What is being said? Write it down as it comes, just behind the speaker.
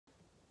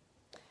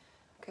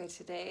Okay,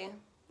 today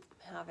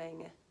I'm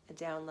having a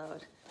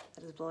download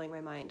that is blowing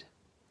my mind.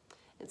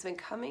 It's been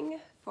coming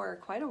for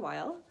quite a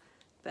while,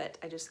 but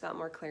I just got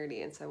more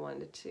clarity, and so I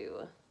wanted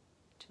to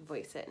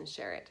voice it and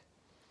share it.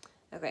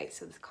 Okay,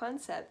 so the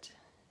concept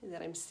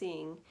that I'm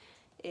seeing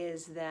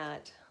is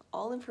that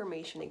all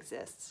information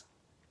exists.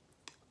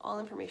 All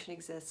information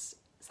exists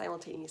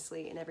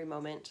simultaneously in every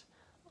moment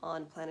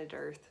on planet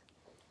Earth,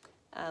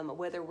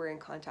 whether we're in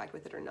contact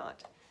with it or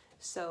not.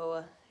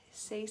 So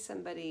say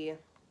somebody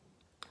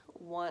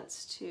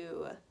wants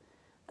to,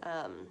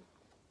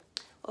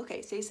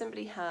 say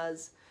somebody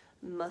has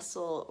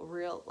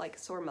like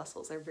sore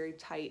muscles. They're very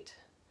tight,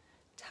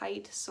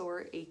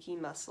 sore, achy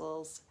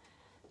muscles,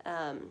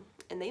 and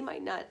they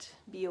might not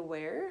be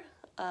aware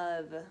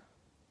of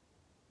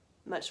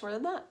much more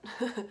than that.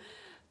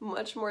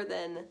 Much more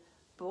than,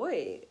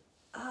 boy,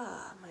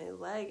 my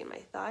leg and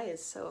my thigh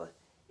is so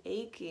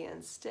achy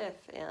and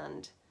stiff,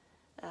 and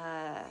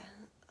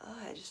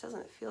it just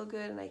doesn't feel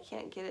good, and I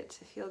can't get it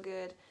to feel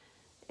good.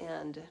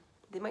 And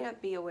they might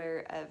not be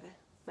aware of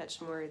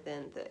much more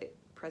than the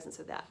presence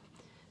of that.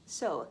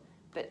 So,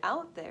 but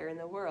out there in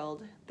the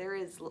world, there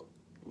is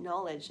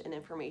knowledge and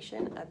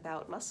information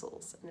about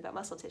muscles and about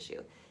muscle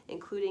tissue,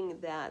 including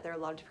that there are a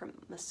lot of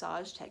different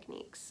massage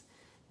techniques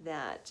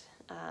that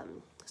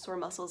sore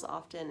muscles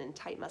often and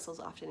tight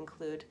muscles often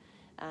include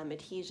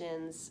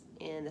adhesions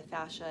in the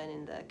fascia and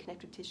in the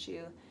connective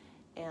tissue,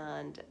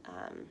 and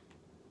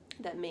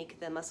that make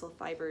the muscle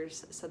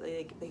fibers so that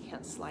they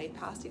can't slide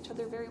past each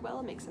other very well.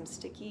 It makes them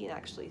sticky and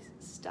actually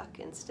stuck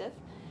and stiff.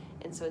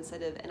 And so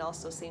and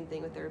also same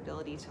thing with their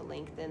ability to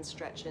lengthen,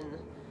 stretch, and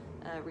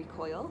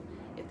recoil.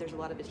 If there's a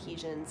lot of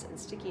adhesions and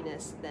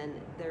stickiness, then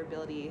their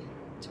ability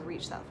to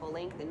reach that full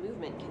length and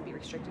movement can be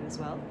restricted as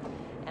well.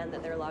 And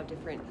that there are a lot of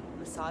different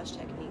massage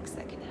techniques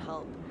that can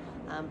help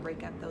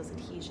break up those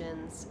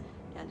adhesions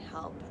and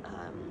help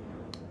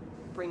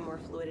bring more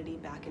fluidity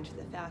back into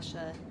the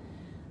fascia.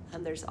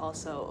 There's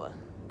also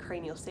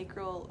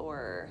craniosacral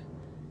or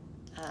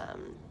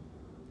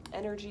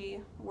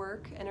energy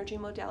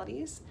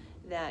modalities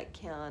that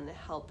can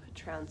help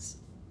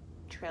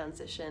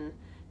transition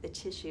the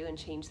tissue and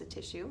change the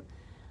tissue,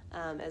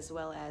 as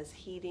well as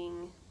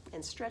heating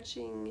and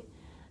stretching.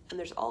 And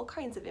there's all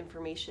kinds of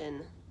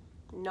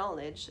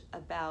knowledge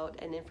about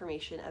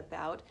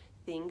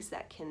things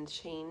that can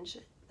change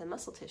the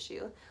muscle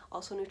tissue.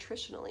 Also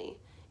nutritionally,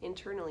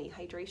 internally,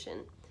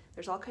 hydration.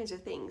 There's all kinds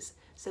of things.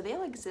 So they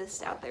all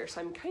exist out there. So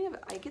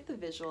I get the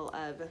visual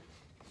of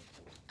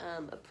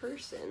a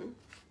person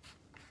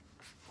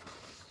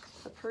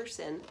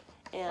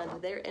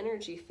and their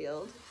energy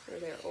field, or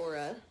their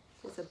aura,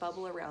 is a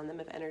bubble around them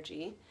of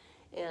energy.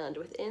 And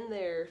within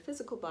their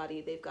physical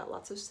body, they've got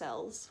lots of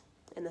cells,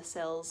 and the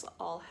cells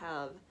all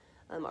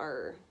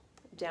are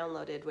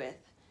downloaded with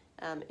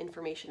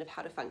information of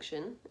how to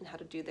function and how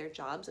to do their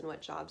jobs and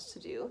what jobs to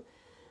do.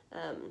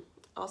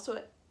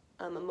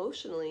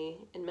 Emotionally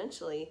and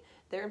mentally,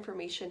 their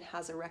information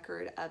has a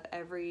record of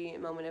every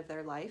moment of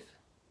their life,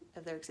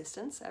 of their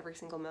existence, every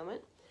single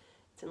moment.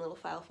 It's in little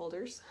file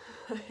folders,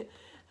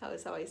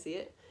 how I see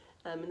it,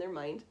 in their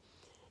mind.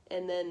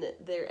 And then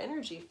their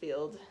energy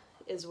field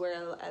is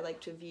where I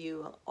like to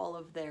view all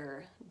of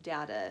their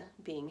data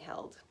being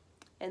held.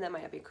 And that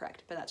might not be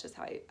correct, but that's just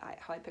how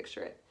I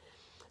picture it.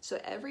 So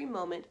every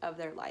moment of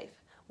their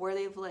life, where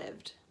they've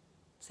lived,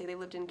 say they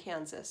lived in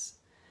Kansas,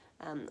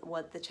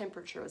 what the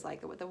temperature was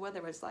like, what the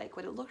weather was like,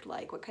 what it looked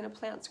like, what kind of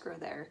plants grow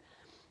there,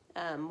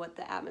 what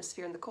the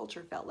atmosphere and the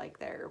culture felt like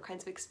there, what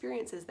kinds of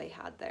experiences they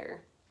had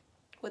there,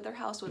 what their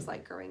house was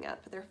like growing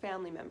up, their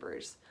family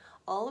members.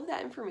 All of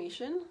that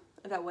information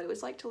about what it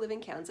was like to live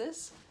in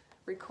Kansas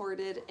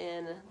recorded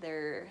in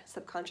their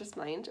subconscious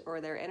mind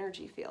or their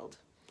energy field.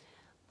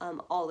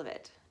 All of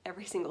it,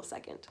 every single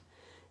second.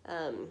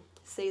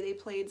 Say they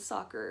played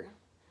soccer.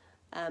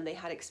 They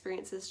had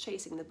experiences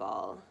chasing the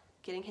ball,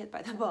 getting hit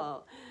by the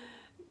ball,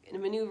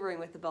 and maneuvering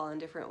with the ball in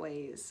different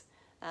ways.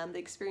 The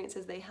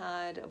experiences they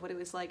had of what it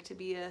was like to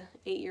be a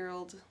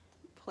 8-year-old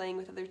playing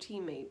with other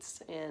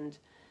teammates, and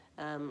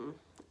then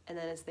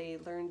as they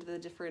learned the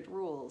different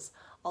rules.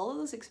 All of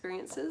those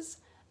experiences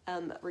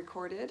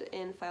recorded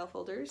in file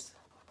folders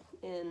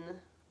in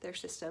their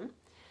system.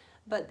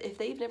 But if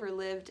they've never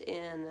lived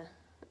in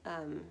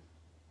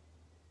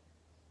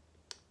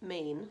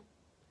Maine,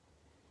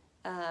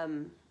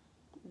 then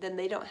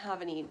they don't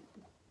have any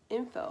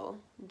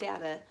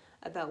data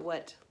about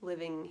what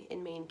living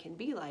in Maine can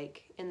be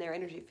like in their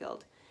energy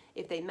field.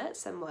 If they met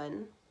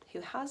someone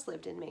who has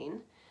lived in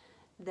Maine,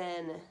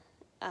 then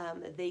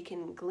they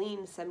can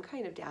glean some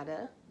kind of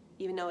data,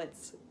 even though it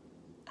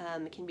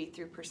can be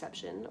through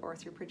perception or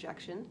through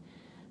projection,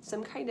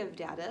 some kind of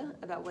data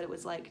about what it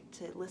was like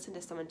to listen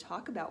to someone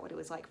talk about what it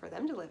was like for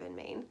them to live in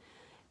Maine.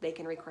 They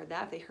can record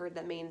that. If they heard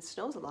that Maine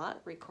snows a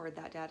lot, record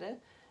that data,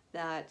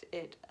 that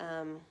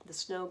the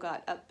snow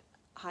got up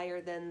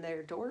higher than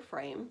their door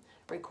frame,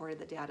 recorded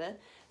the data.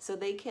 So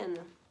they can,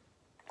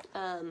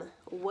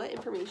 what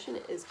information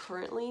is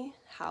currently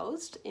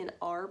housed in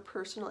our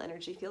personal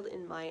energy field,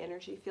 in my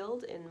energy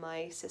field, in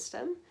my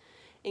system,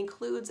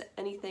 includes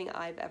anything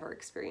I've ever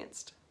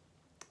experienced,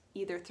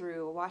 either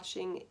through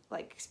watching,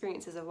 like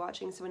experiences of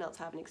watching someone else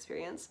have an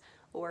experience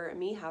or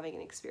me having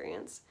an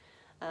experience,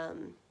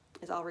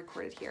 is all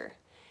recorded here.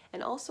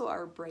 And also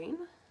our brain,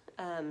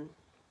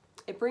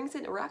 it brings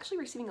in, we're actually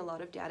receiving a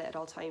lot of data at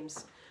all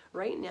times.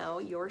 Right now,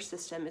 your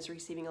system is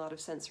receiving a lot of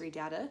sensory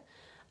data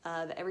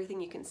of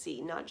everything you can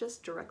see, not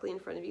just directly in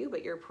front of you,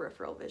 but your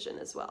peripheral vision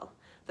as well.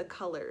 The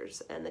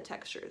colors and the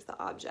textures, the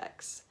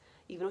objects.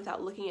 Even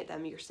without looking at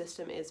them, your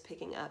system is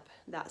picking up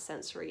that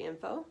sensory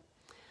info.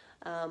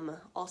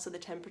 Also the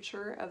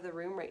temperature of the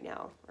room right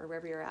now, or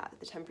wherever you're at.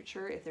 The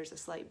temperature, if there's a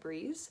slight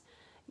breeze,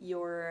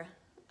 your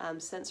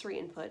sensory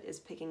input is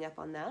picking up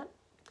on that.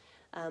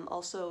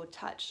 Also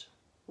touch,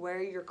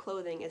 where your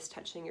clothing is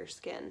touching your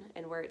skin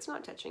and where it's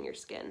not touching your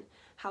skin,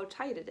 how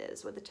tight it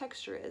is, what the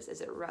texture is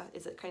it rough,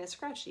 is it kind of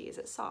scratchy, is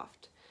it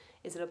soft,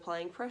 is it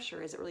applying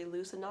pressure, is it really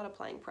loose and not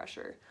applying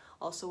pressure.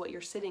 Also what you're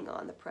sitting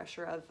on, the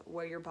pressure of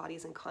where your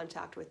body's in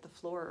contact with the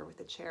floor or with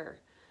the chair.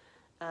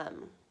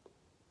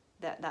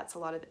 That's a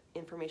lot of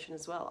information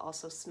as well.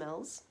 Also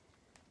smells,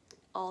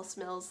 all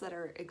smells that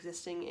are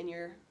existing in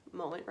your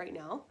moment right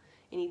now,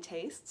 any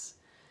tastes,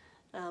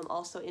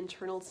 also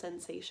internal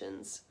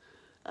sensations,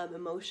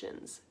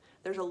 emotions.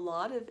 There's a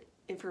lot of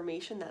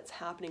information that's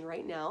happening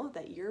right now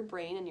that your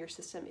brain and your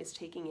system is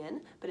taking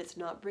in, but it's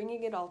not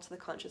bringing it all to the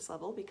conscious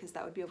level because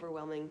that would be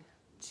overwhelming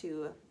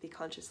to be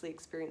consciously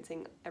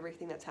experiencing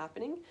everything that's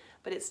happening,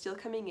 but it's still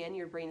coming in,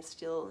 your brain is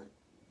still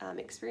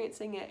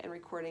experiencing it and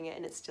recording it,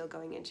 and it's still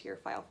going into your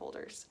file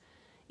folders,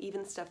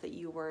 even stuff that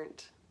you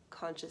weren't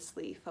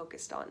consciously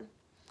focused on.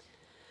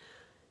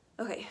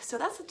 Okay, so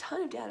that's a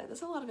ton of data.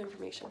 That's a lot of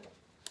information.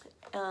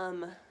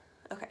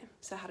 Okay,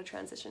 so how to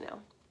transition now.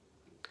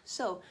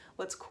 So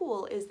what's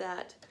cool is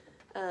that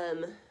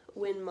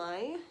when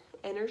my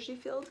energy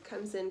field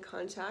comes in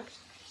contact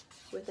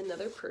with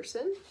another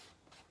person,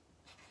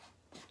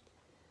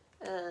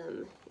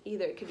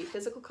 either it could be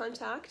physical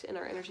contact and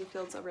our energy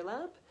fields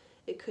overlap,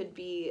 it could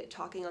be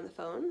talking on the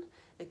phone,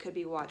 it could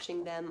be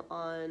watching them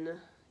on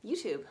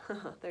YouTube,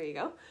 there you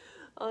go,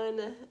 on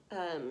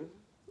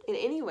in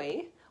any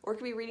way, or it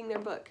could be reading their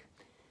book.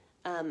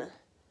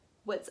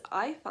 What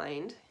I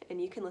find,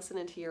 and you can listen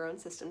into your own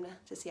system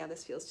to see how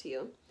this feels to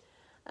you,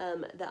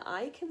 that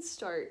I can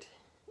start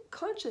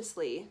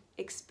consciously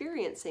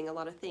experiencing a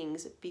lot of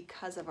things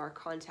because of our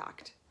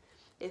contact.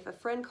 If a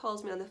friend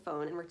calls me on the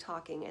phone and we're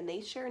talking and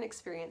they share an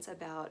experience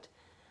about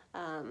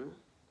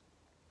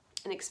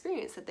an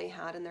experience that they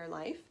had in their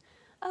life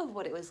of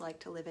what it was like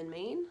to live in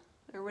Maine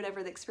or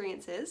whatever the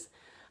experience is,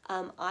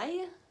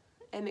 I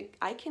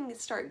can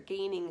start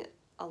gaining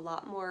a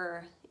lot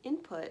more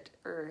input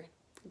or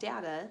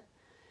data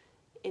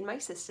in my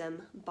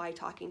system by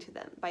talking to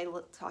them,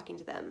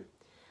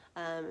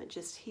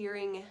 just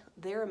hearing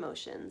their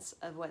emotions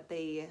of what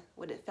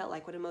it felt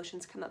like, what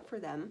emotions come up for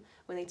them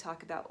when they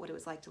talk about what it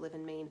was like to live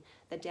in Maine,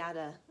 the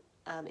data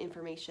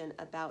information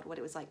about what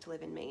it was like to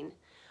live in Maine,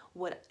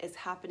 what is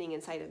happening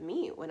inside of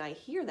me when I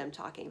hear them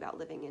talking about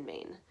living in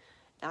Maine.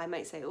 I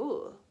might say,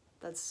 "Ooh,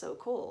 that's so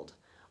cold,"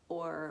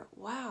 or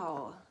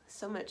 "Wow,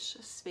 so much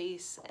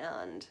space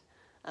and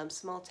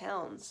small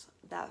towns,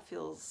 that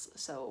feels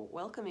so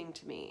welcoming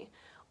to me."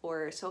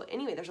 Or so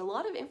anyway, there's a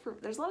lot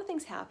of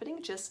things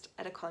happening just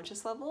at a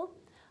conscious level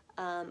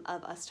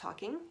of us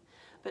talking,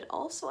 but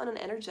also on an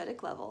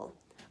energetic level.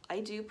 I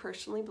do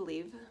personally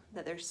believe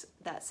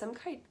that some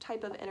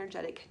type of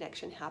energetic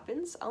connection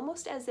happens,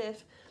 almost as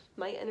if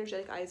my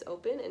energetic eyes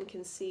open and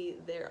can see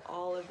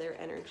all of their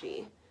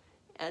energy,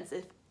 as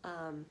if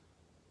what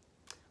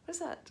is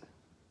that?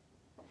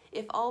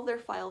 If all their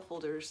file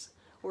folders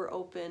were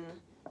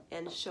open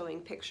and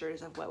showing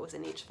pictures of what was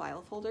in each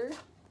file folder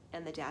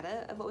and the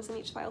data of what was in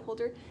each file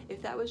folder,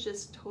 if that was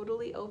just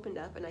totally opened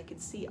up and I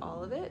could see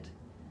all of it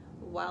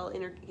while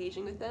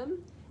engaging with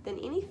them, then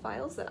any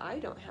files that I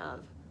don't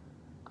have,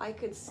 I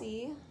could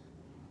see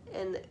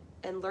and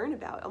learn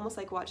about, almost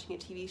like watching a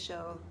TV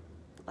show,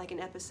 like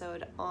an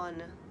episode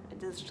on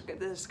the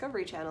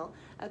Discovery Channel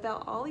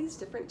about all these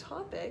different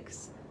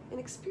topics and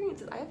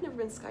experiences. I have never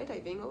been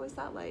skydiving. What was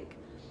that like?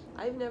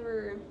 I've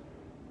never,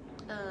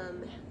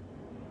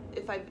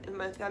 if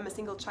I'm a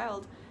single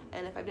child,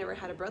 and if I've never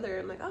had a brother,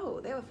 I'm like, oh,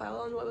 they have a file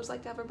on what it was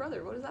like to have a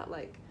brother. What is that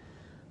like?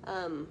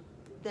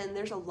 Then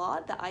there's a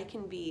lot that I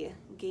can be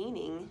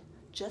gaining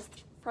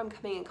just from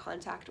coming in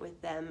contact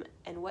with them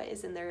and what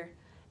is in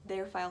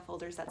their file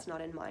folders that's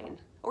not in mine.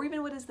 Or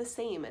even what is the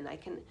same, and I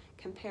can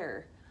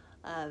compare.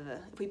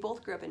 If we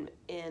both grew up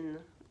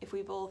if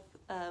we both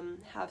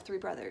have 3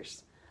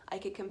 brothers, I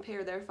could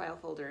compare their file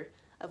folder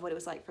of what it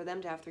was like for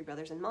them to have 3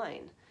 brothers and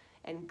mine,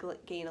 and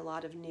gain a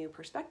lot of new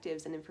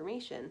perspectives and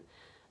information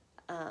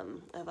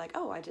of like,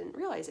 oh, I didn't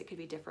realize it could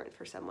be different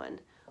for someone,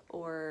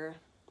 or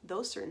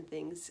those certain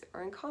things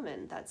are in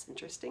common. That's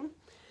interesting.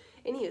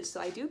 Anywho, so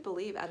I do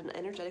believe at an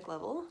energetic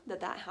level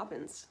that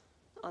happens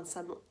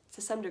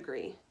to some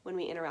degree when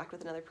we interact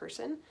with another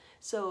person.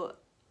 So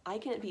I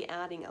can be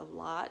adding a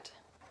lot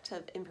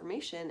of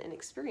information and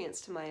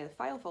experience to my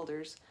file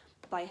folders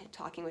by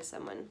talking with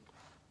someone.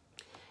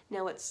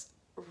 Now what's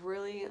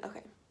really,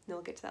 okay, no,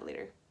 we'll get to that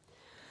later.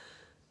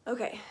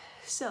 Okay,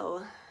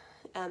 so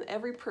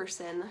every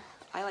person,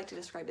 I like to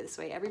describe it this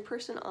way, every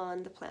person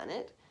on the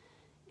planet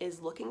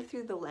is looking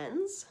through the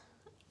lens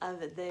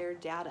of their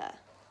data.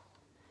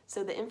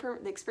 So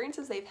the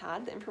experiences they've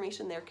had, the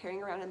information they're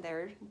carrying around in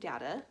their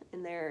data,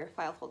 in their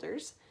file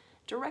folders,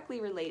 directly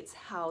relates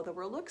how the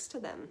world looks to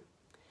them.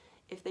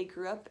 If they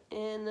grew up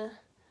in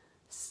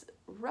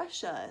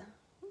Russia,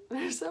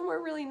 or somewhere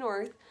really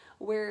north,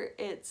 where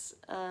it's,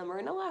 or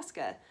in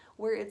Alaska,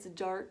 where it's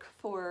dark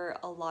for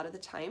a lot of the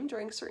time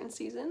during certain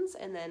seasons,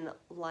 and then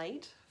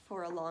light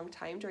for a long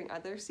time during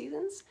other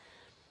seasons,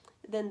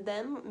 then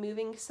them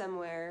moving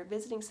somewhere,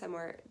 visiting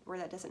somewhere where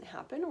that doesn't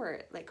happen,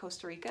 where like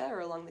Costa Rica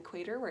or along the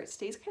equator, where it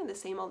stays kind of the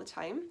same all the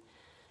time,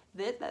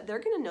 that they're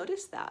going to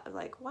notice that,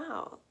 like,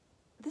 wow,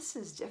 this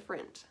is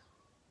different.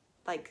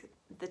 Like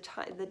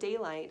the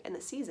daylight and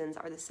the seasons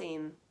are the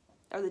same,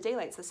 or the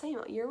daylight's the same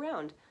year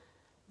round.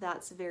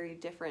 That's very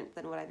different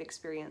than what I've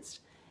experienced,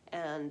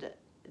 and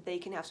they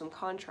can have some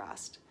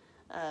contrast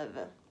of,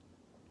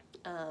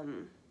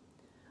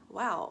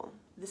 wow,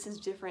 this is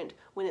different.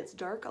 When it's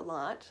dark a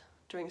lot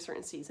during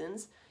certain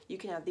seasons, you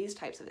can have these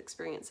types of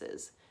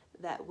experiences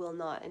that will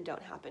not and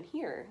don't happen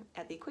here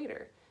at the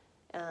equator,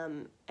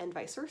 and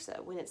vice versa.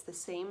 When it's the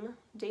same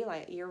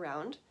daylight year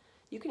round,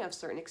 you can have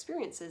certain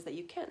experiences that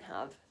you can't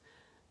have,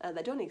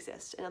 that don't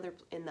exist in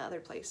the other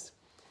place.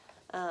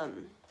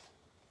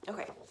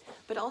 Okay,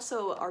 but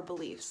also our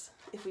beliefs.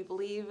 If we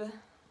believe, okay,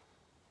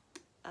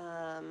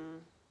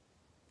 I'm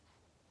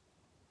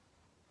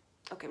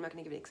not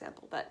going to give an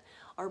example, but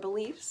our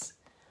beliefs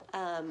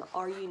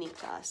are unique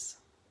to us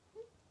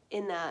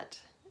in that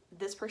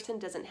this person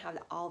doesn't have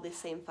all the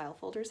same file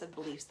folders of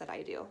beliefs that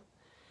I do.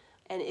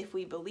 And if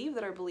we believe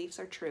that our beliefs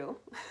are true,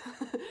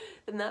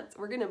 then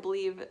we're going to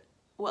believe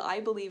what I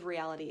believe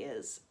reality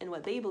is, and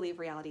what they believe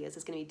reality is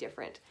going to be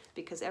different,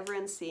 because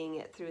everyone's seeing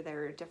it through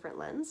their different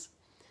lens.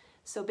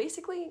 So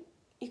basically,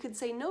 you could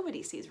say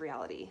nobody sees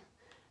reality.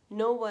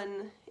 No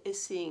one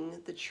is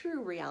seeing the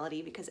true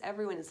reality because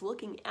everyone is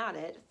looking at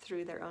it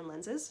through their own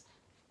lenses.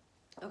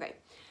 Okay.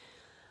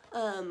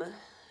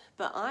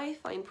 But I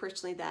find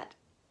personally that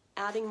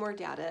adding more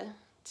data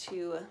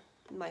to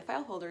my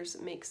file folders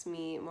makes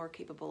me more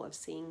capable of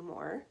seeing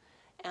more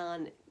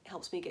and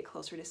helps me get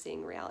closer to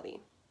seeing reality.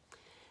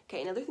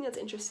 Okay, another thing that's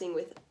interesting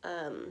with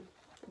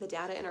the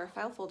data in our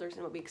file folders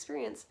and what we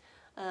experience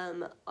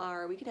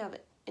are we can have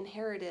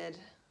inherited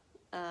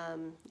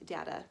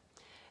data.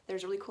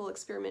 There's a really cool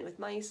experiment with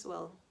mice,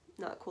 well,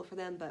 not cool for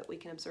them, but we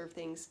can observe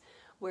things,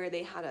 where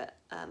they had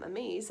a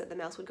maze that the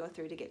mouse would go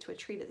through to get to a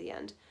treat at the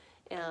end.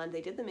 And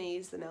they did the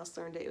maze, the mouse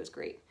learned it, it was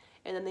great.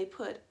 And then they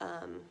put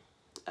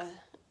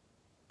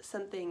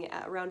something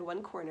around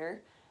one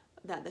corner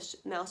that the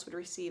mouse would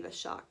receive a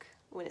shock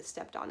when it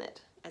stepped on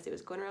it as it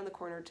was going around the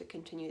corner to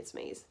continue its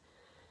maze.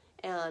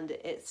 And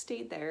it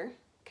stayed there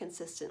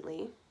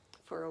consistently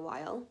for a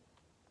while,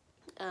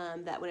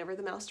 that whenever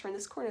the mouse turned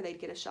this corner, they'd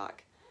get a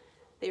shock.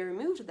 They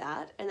removed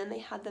that, and then they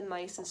had the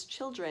mice's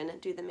children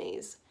do the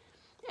maze.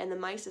 And the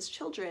mice's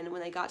children,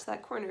 when they got to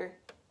that corner,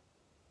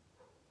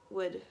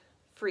 would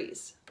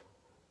freeze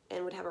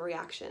and would have a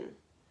reaction,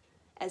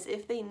 as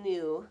if they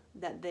knew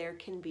that there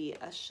can be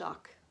a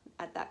shock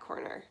at that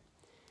corner,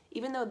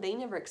 even though they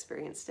never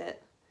experienced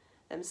it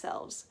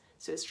themselves.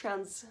 So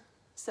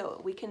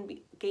so we can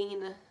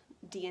gain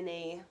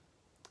DNA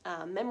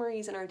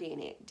memories in our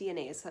DNA.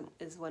 DNA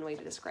is one way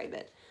to describe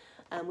it.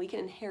 We can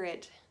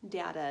inherit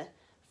data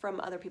from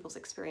other people's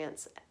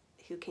experience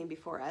who came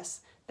before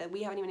us that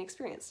we haven't even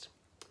experienced,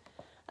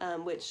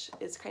 which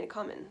is kind of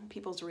common.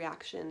 People's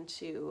reaction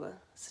to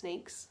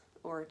snakes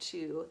or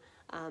to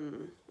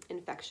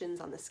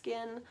infections on the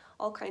skin,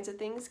 all kinds of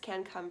things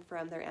can come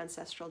from their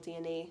ancestral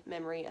DNA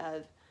memory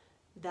of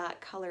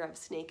that color of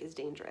snake is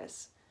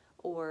dangerous,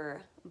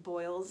 or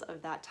boils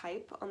of that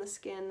type on the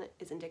skin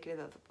is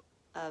indicative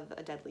of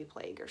a deadly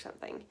plague or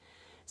something.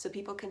 So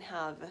people can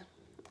have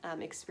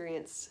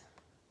experience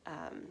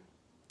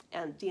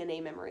and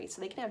DNA memory.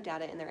 So they can have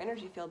data in their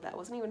energy field that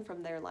wasn't even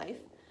from their life.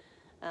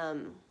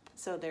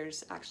 So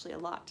there's actually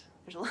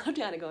there's a lot of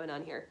data going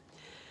on here.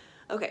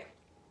 Okay.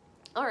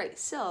 All right,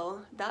 so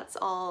that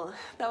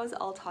was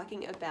all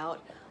talking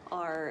about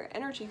our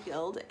energy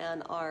field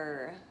and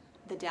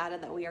the data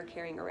that we are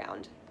carrying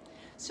around.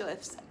 So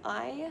if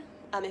I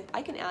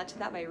can add to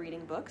that by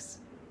reading books,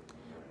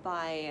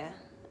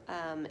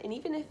 and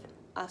even if,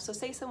 so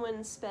say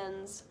someone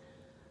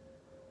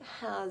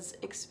has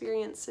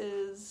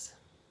experiences,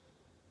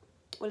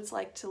 what it's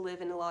like to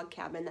live in a log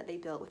cabin that they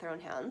built with their own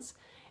hands,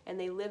 and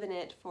they live in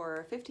it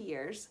for 50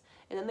 years,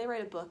 and then they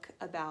write a book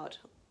about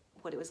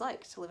what it was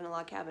like to live in a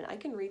log cabin. I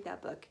can read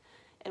that book,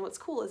 and what's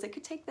cool is it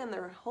could take them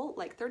their whole,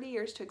 30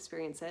 years to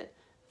experience it,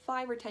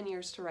 5 or 10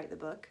 years to write the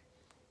book,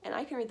 and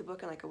I can read the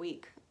book in a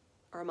week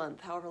or a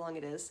month, however long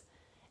it is,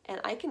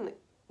 and I can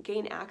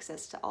gain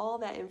access to all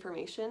that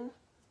information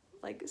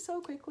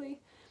so quickly.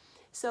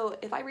 So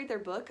if I read their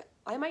book,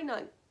 I might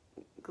not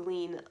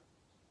glean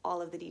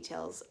all of the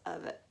details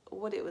of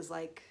what it was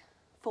like,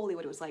 fully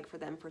what it was like for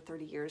them for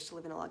 30 years to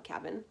live in a log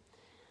cabin.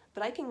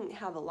 But I can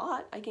have a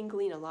lot, I can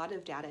glean a lot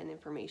of data and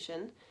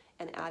information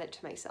and add it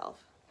to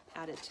myself,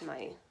 add it to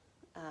my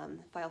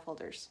file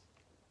folders.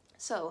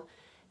 So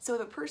if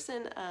a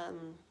person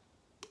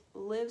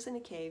lives in a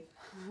cave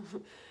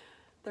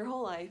their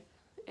whole life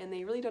and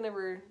they really don't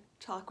ever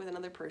talk with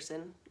another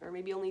person, or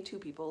maybe only two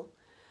people,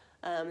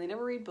 they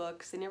never read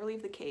books, they never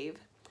leave the cave,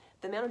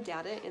 the amount of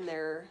data in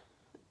their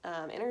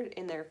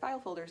file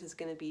folders is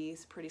going to be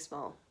pretty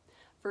small,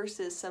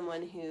 versus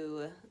someone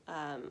who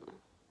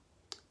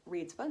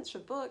reads a bunch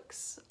of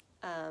books,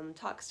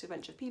 talks to a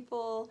bunch of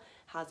people,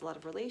 has a lot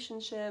of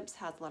relationships,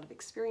 has a lot of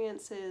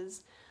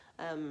experiences,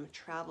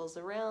 travels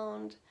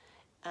around,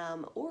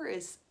 or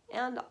is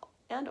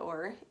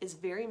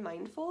very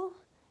mindful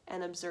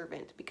and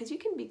observant, because you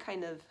can be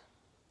kind of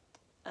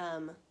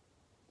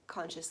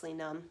consciously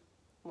numb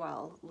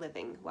while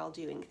living, while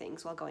doing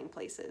things, while going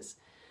places.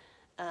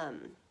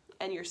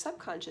 And your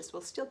subconscious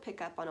will still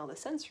pick up on all the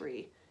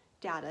sensory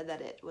data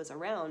that it was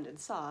around and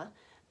saw,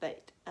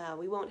 but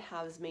we won't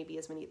have as many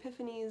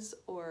epiphanies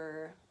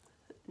or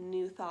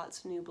new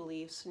thoughts, new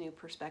beliefs, new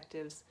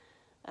perspectives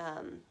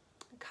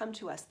come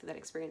to us through that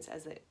experience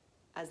as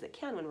it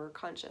can when we're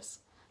conscious.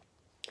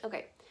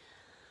 Okay,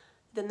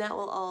 then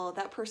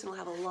that person will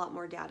have a lot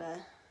more data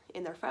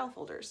in their file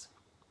folders.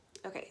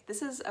 Okay,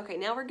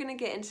 now we're gonna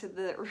get into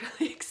the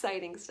really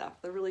exciting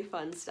stuff, the really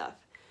fun stuff.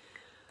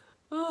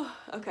 Oh,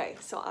 okay,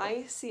 so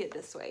I see it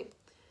this way.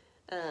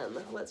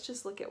 Let's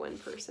just look at one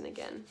person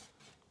again.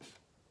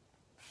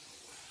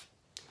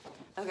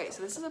 Okay,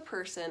 so this is a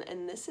person,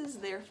 and this is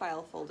their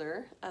file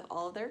folder of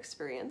all of their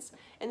experience,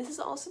 and this is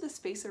also the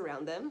space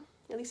around them,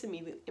 at least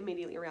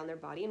immediately around their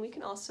body, and we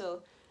can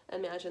also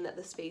imagine that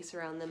the space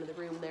around them,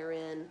 the room they're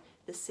in,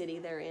 the city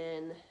they're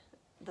in,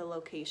 the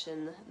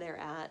location they're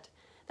at,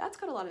 that's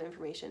got a lot of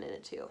information in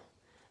it too.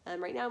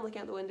 Right now I'm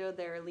looking out the window,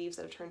 there are leaves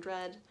that have turned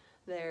red,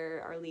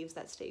 there are leaves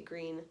that stay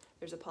green,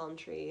 there's a palm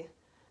tree,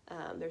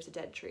 there's a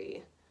dead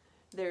tree,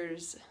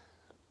 there's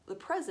the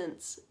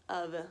presence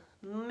of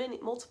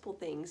multiple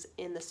things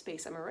in the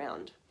space I'm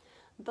around.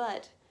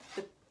 But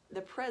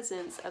the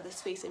presence of the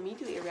space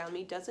immediately around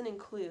me doesn't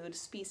include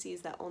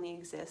species that only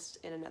exist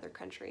in another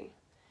country.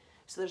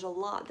 So there's a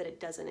lot that it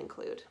doesn't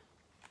include.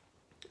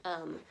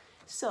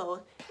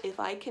 So if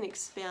I can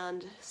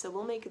expand, so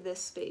we'll make this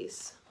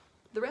space,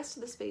 the rest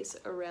of the space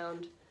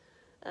around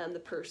the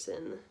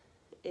person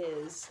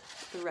is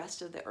the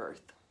rest of the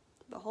Earth,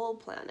 the whole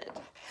planet.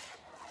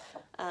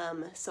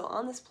 So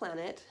on this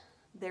planet,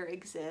 there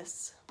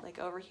exists, like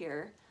over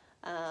here,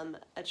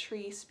 a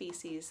tree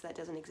species that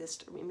doesn't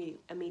exist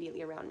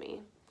immediately around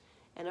me.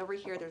 And over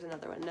here, there's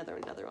another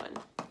one.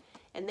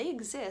 And they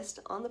exist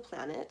on the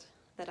planet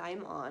that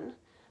I'm on,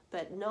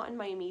 but not in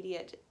my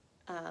immediate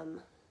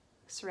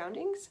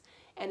surroundings.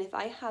 And if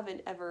I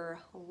haven't ever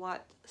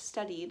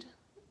studied,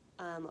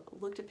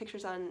 looked at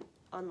pictures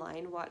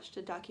online, watched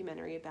a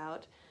documentary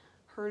about,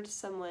 heard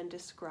someone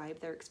describe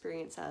their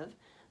experience of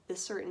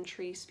this certain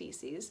tree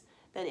species,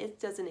 then it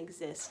doesn't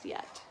exist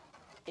yet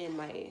in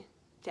my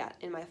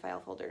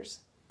file folders.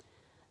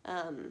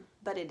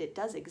 But it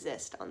does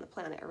exist on the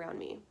planet around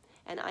me,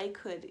 and I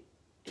could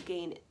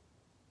gain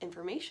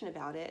information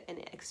about it and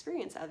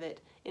experience of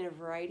it in a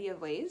variety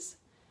of ways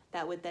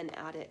that would then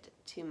add it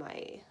to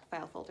my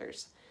file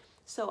folders.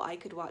 So I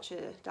could watch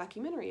a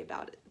documentary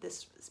about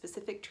this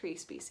specific tree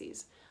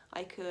species.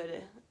 I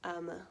could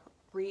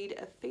read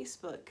a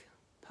Facebook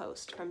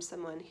post from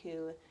someone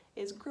who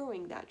is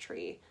growing that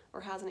tree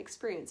or has an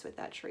experience with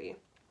that tree.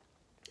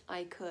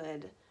 I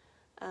could,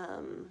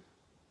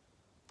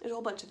 there's a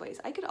whole bunch of ways.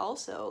 I could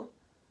also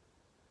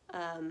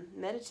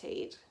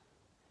meditate,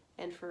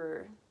 and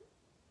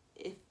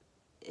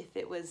if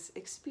it was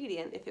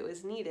expedient, if it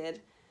was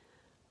needed,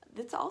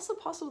 it's also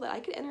possible that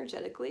I could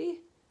energetically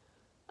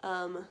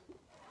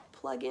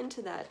plug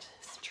into that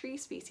tree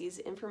species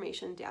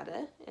information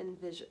data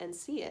and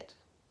see it,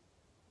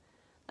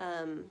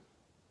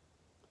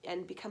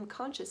 and become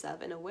conscious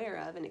of and aware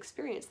of and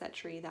experience that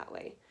tree that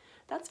way.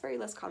 That's very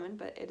less common,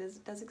 but it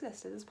does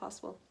exist. It is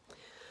possible.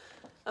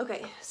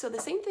 Okay, so the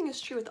same thing is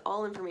true with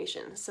all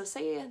information. So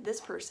say this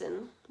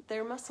person,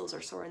 their muscles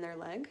are sore in their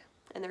leg,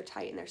 and they're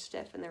tight and they're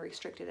stiff and they're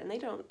restricted, and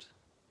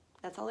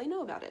that's all they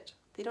know about it.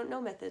 They don't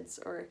know methods,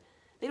 or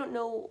they don't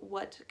know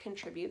what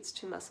contributes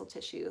to muscle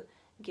tissue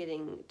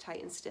getting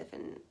tight and stiff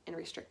and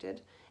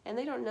restricted, and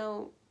they don't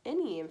know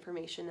any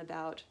information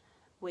about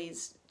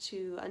ways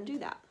to undo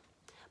that.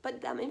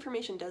 But that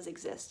information does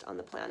exist on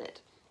the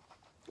planet.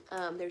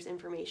 There's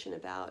information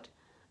about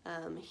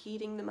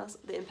heating the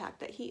muscle, the impact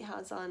that heat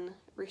has on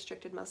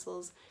restricted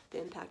muscles, the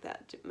impact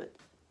that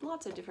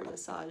lots of different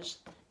massage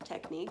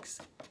techniques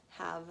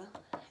have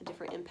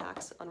different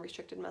impacts on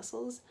restricted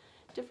muscles,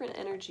 different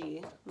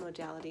energy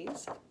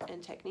modalities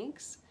and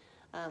techniques,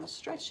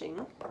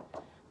 stretching,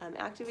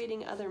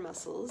 activating other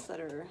muscles that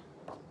are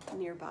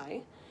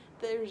nearby.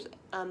 There's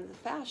the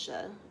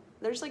fascia.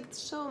 There's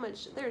so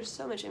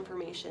much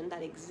information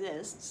that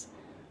exists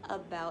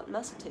about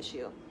muscle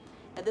tissue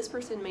that this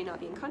person may not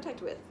be in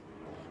contact with.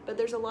 But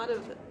there's a lot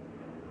of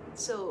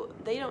So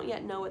they don't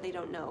yet know what they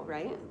don't know,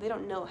 right? They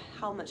don't know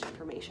how much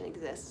information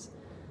exists,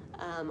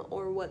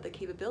 or what the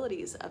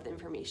capabilities of the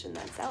information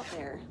that's out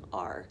there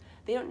are.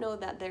 They don't know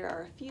that there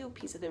are a few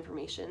pieces of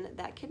information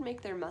that could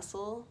make their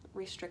muscle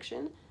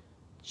restriction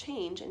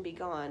change and be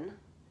gone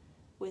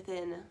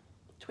within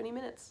 20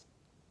 minutes.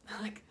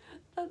 Like,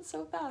 that's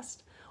so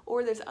fast.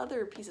 Or there's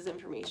other pieces of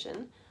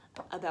information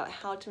about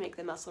how to make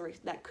the muscle,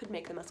 that could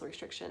make the muscle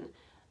restriction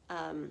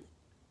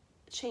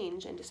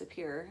change and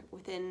disappear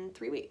within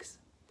 3 weeks.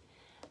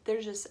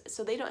 They're just,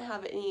 so they don't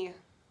have any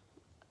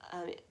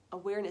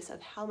awareness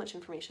of how much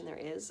information there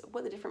is,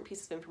 what the different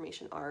pieces of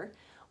information are,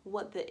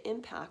 what the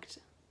impact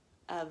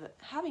of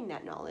having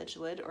that knowledge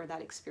would, or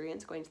that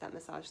experience, going to that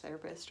massage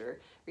therapist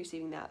or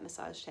receiving that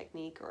massage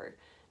technique, or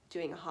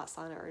doing a hot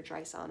sauna or a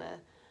dry sauna,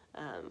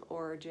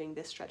 or doing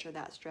this stretch or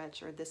that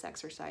stretch or this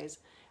exercise.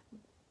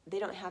 They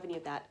don't have any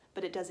of that,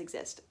 but it does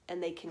exist,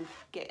 and they can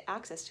get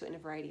access to it in a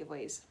variety of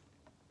ways.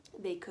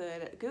 They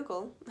could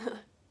Google,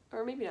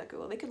 or maybe not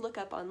Google, they could look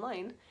up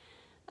online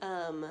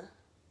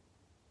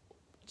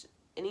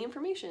any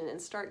information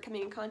and start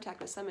coming in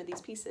contact with some of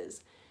these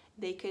pieces.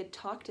 They could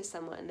talk to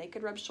someone, they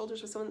could rub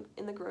shoulders with someone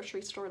in the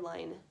grocery store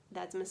line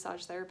that's a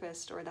massage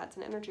therapist, or that's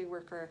an energy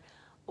worker,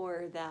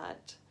 or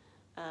that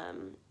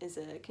is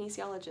a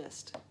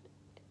kinesiologist,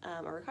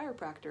 or a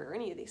chiropractor, or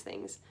any of these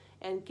things,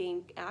 and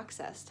gain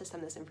access to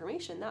some of this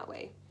information that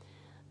way.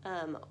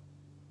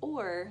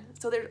 Or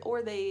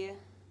they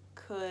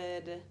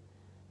could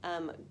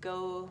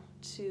go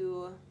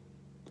to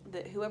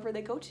whoever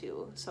they go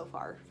to so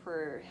far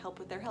for help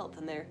with their health,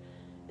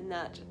 and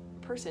that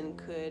person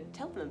could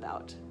tell them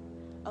about,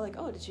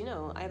 oh, did you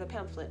know I have a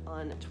pamphlet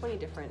on 20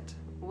 different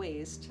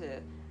ways to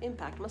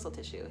impact muscle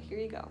tissue? Here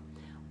you go.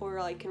 Or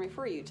I can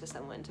refer you to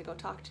someone to go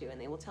talk to, and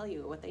they will tell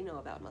you what they know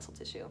about muscle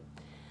tissue.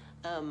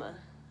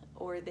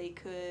 Or they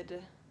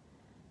could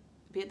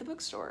be at the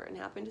bookstore and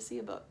happen to see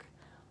a book.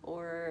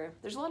 Or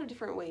there's a lot of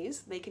different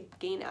ways they could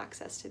gain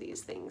access to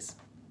these things.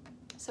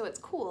 So what's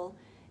cool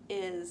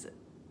is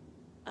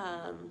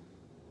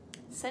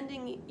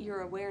sending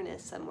your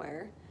awareness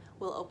somewhere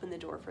will open the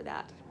door for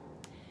that.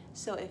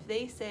 So if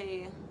they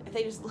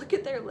just look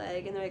at their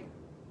leg and they're like,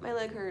 my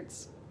leg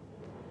hurts,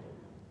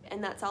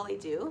 and that's all they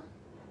do,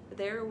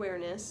 their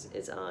awareness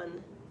is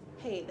on,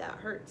 hey, that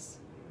hurts.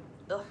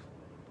 Ugh,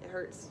 it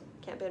hurts.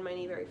 Can't bend my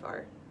knee very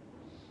far.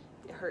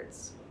 It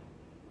hurts.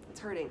 It's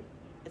hurting.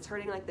 It's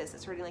hurting like this.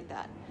 It's hurting like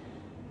that.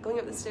 Going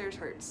up the stairs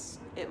hurts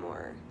it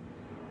more.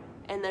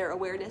 And their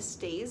awareness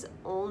stays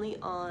only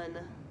on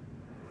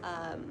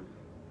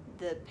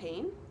the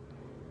pain,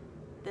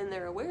 then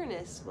their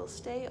awareness will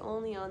stay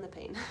only on the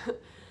pain.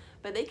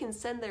 But they can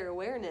send their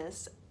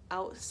awareness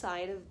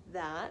outside of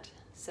that.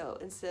 So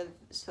instead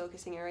of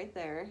focusing it right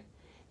there,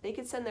 they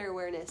could send their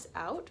awareness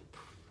out,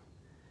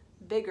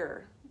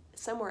 bigger,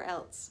 somewhere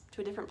else,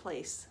 to a different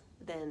place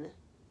than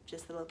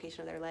just the location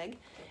of their leg.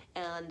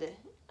 And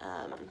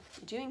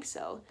doing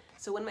so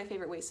one of my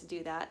favorite ways to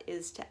do that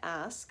is to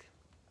ask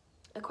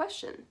a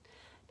question.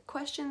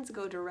 Questions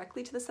go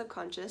directly to the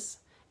subconscious,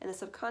 and the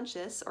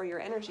subconscious, or your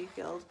energy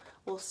field,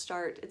 will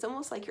start, it's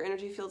almost like your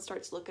energy field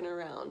starts looking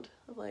around,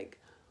 like,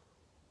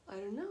 I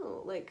don't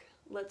know, like,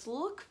 let's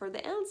look for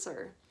the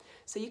answer.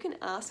 So you can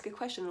ask a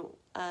question,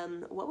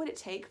 what would it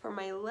take for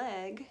my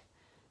leg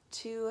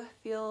to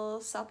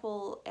feel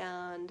supple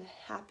and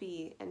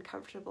happy and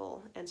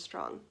comfortable and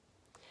strong?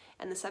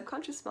 And the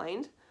subconscious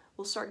mind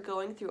will start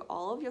going through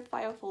all of your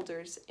file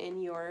folders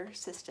in your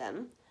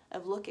system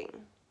of looking.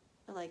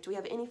 Like, do we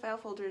have any file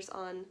folders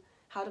on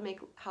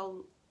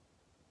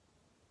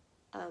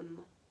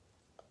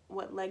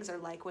what legs are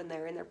like when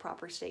they're in their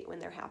proper state, when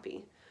they're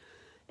happy?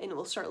 And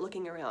we'll start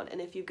looking around.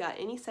 And if you've got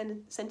any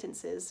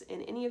sentences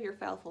in any of your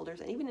file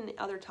folders, and even in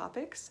other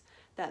topics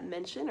that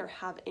mention or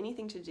have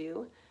anything to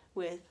do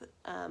with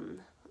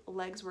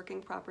legs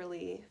working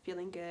properly,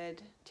 feeling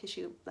good,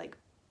 tissue, like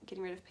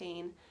getting rid of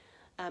pain,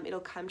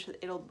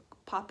 it'll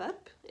pop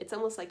up. It's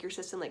almost like your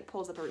system like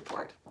pulls up a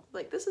report.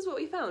 Like, this is what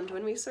we found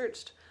when we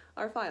searched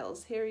our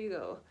files. Here you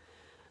go.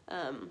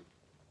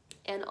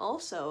 And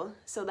also,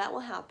 so that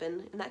will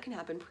happen, and that can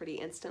happen pretty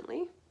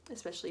instantly,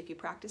 especially if you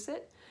practice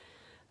it.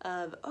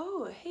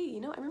 Oh, hey,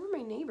 I remember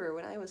my neighbor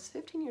when I was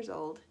 15 years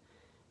old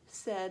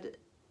said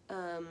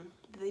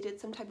they did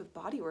some type of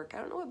body work. I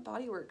don't know what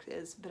body work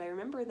is, but I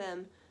remember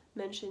them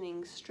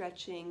mentioning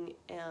stretching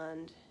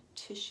and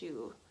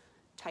tissue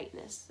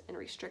tightness and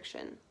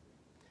restriction.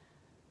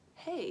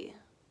 Hey,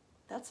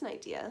 that's an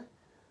idea.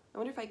 I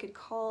wonder if I could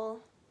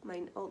call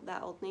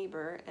that old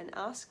neighbor and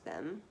ask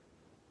them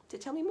to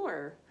tell me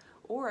more.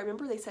 Or I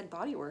remember they said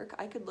body work.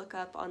 I could look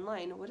up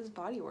online, what is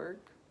body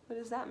work? What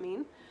does that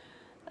mean?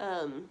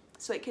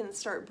 So it can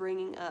start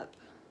bringing up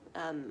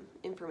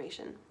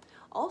information.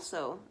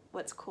 Also,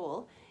 what's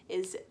cool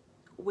is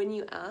when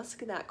you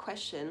ask that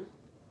question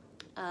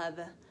of,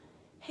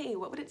 hey,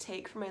 what would it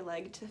take for my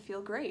leg to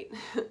feel great?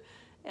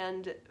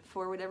 And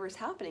for whatever's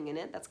happening in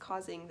it that's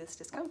causing this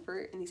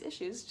discomfort and these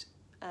issues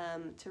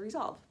to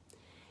resolve.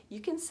 You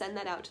can send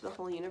that out to the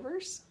whole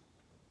universe,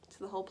 to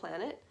the whole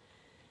planet,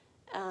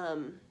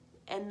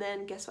 And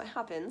then guess what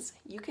happens?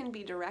 You can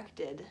be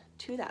directed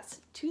to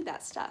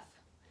that stuff.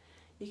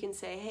 You can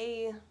say,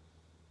 hey,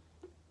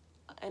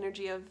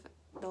 energy of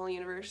the whole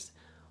universe,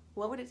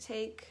 what would it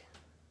take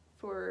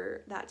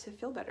for that to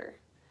feel better?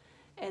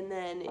 And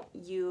then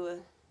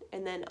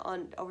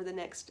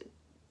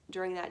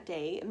during that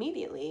day,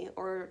 immediately,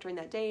 or during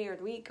that day or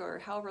the week or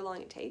however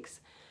long it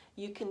takes,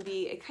 it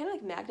kind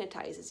of like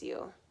magnetizes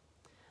you,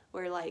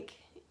 where like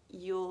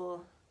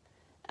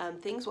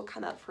things will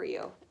come up for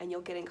you and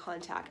you'll get in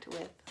contact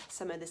with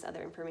some of this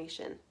other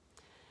information.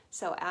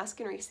 So ask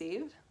and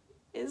receive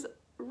is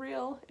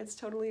real. It's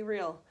totally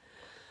real.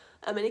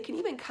 And it can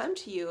even come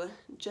to you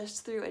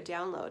just through a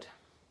download.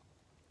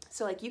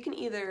 So like you can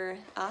either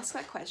ask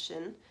that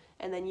question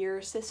and then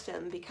your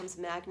system becomes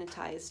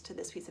magnetized to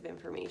this piece of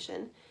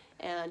information,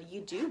 and you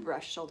do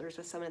brush shoulders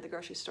with someone at the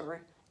grocery store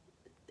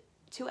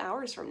 2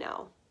 hours from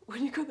now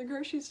when you go to the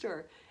grocery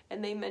store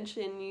and they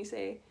mention, you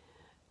say,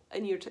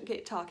 and you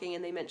get talking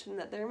and they mention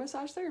that they're a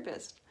massage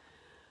therapist,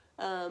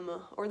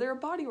 or they're a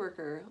body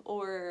worker,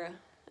 or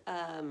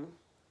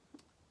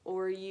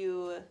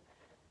you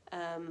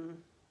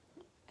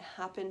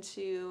happen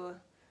to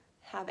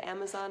have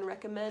Amazon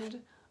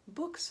recommend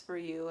books for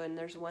you, and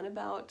there's one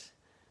about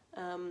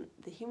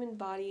the human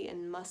body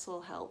and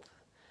muscle health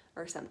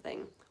or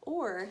something.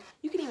 Or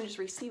you can even just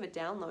receive a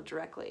download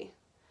directly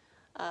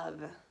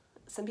of,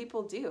 some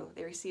people do,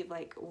 they receive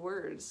like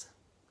words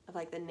of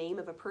like the name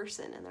of a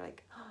person, and they're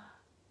like, oh,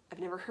 I've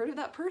never heard of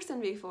that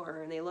person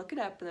before, and they look it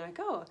up and they're like,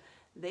 oh,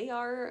 they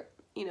are,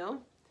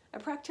 a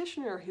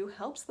practitioner who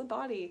helps the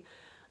body.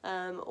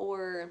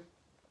 Or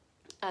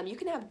you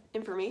can have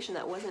information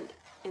that wasn't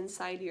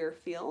inside your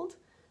field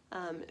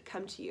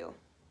come to you,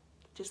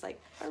 just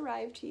like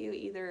arrive to you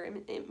either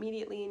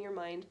immediately in your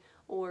mind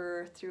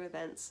or through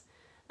events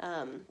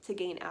to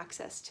gain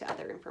access to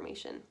other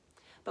information.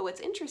 But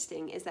what's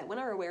interesting is that when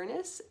our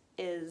awareness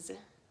is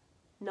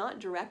not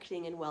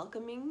directing and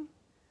welcoming,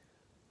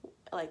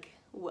 like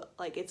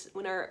it's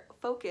when our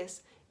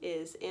focus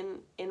is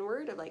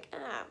inward of like,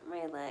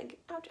 my leg,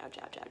 ouch, ouch,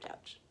 ouch, ouch,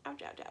 ouch,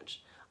 ouch, ouch,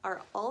 ouch.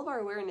 All of our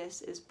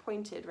awareness is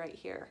pointed right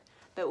here.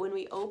 But when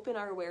we open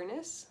our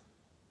awareness,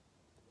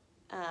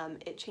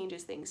 it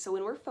changes things. So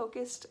when we're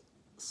focused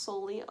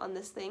solely on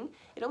this thing,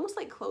 it almost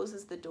like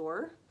closes the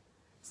door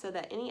so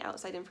that any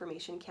outside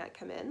information can't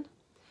come in,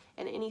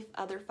 and any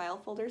other file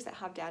folders that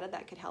have data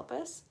that could help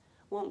us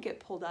won't get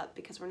pulled up,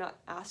 because we're not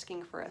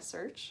asking for a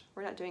search.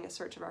 We're not doing a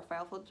search of our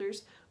file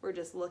folders. We're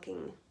just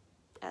looking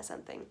at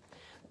something.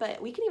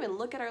 But we can even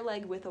look at our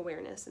leg with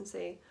awareness and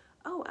say,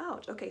 oh,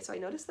 ouch. Okay, so I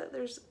noticed that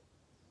there's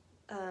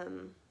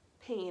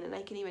pain, and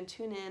I can even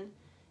tune in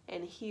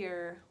and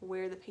hear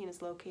where the pain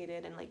is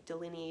located and like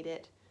delineate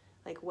it,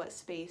 like what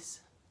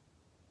space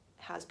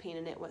has pain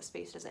in it, what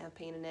space doesn't have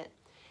pain in it.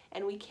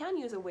 And we can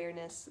use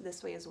awareness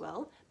this way as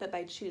well, but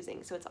by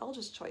choosing. So it's all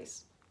just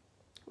choice.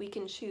 We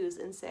can choose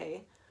and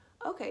say,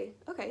 okay,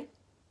 I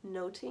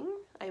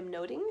am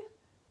noting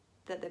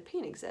that the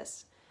pain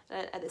exists.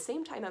 And at the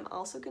same time, I'm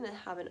also going to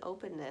have an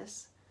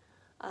openness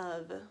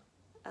of,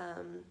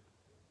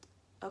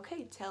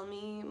 okay, tell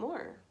me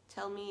more.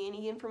 Tell me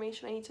any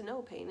information I need to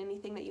know, pain,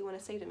 anything that you want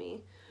to say to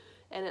me.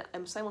 And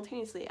I'm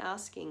simultaneously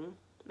asking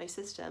my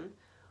system,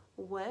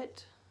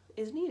 what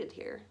is needed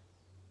here?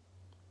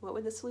 What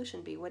would the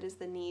solution be? What is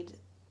the need?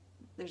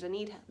 There's a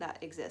need that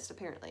exists,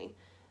 apparently.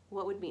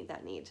 What would meet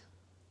that need?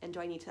 And do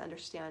I need to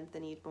understand the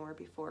need more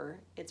before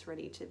it's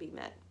ready to be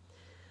met?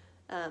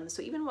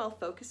 So even while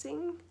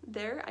focusing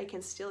there, I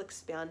can still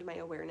expand my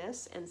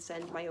awareness and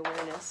send my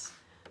awareness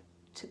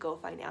to go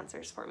find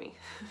answers for me.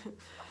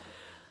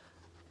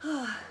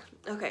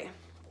 Okay,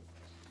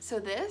 so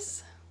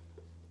this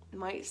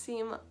might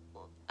seem,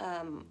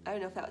 I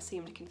don't know if that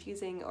seemed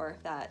confusing or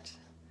if that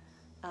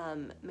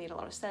made a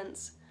lot of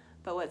sense,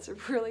 but what's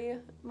really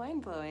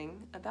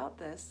mind-blowing about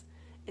this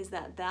is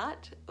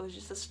that was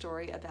just a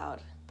story about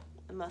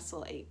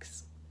muscle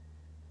aches.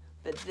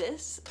 But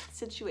this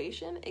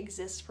situation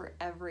exists for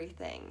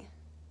everything.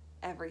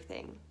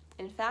 Everything.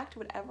 In fact,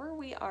 whatever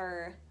we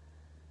are...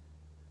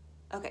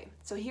 Okay,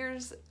 so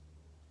here's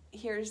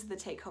the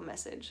take-home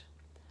message.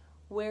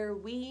 Where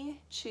we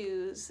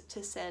choose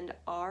to send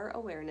our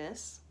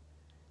awareness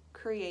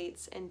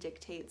creates and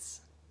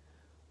dictates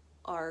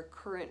our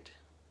current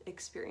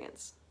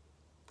experience,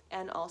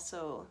 and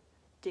also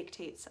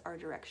dictates our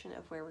direction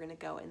of where we're going to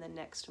go in the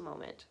next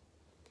moment.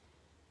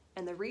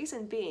 And the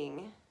reason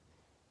being,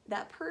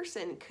 that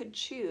person could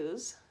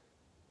choose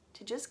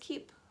to just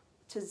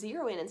to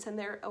zero in and send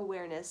their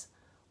awareness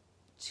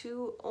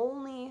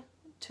only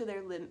to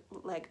their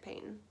leg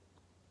pain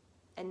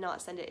and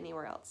not send it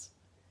anywhere else.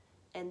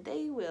 And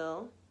they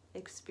will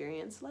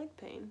experience leg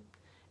pain,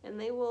 and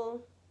they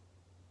will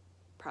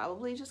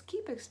probably just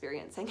keep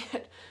experiencing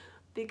it,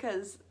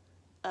 because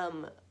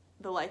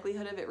the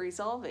likelihood of it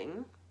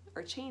resolving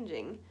or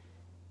changing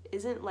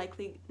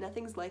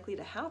nothing's likely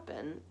to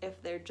happen if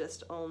they're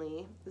just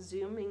only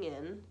zooming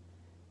in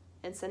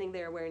and sending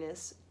their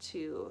awareness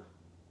to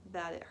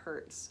that it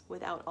hurts,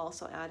 without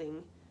also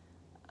adding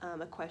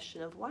a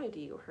question of why do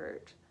you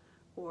hurt,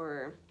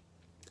 or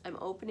I'm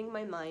opening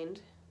my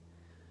mind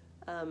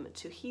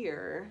to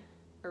hear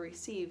or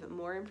receive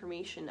more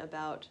information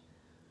about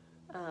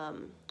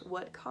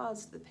what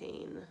caused the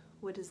pain,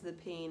 what does the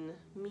pain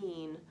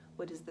mean,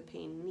 what does the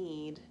pain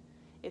need.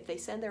 If they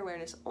send their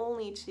awareness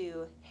only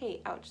to,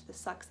 hey, ouch, this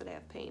sucks that I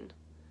have pain,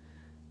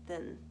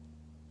 then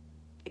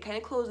it kind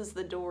of closes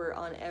the door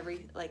on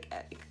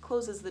it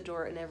closes the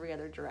door in every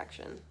other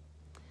direction.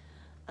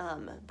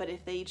 But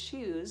if they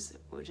choose,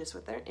 just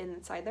with their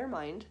inside their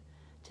mind,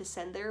 to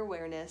send their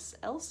awareness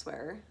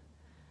elsewhere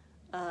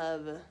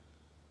of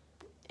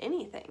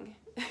anything,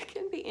 it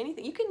can be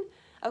anything. You can,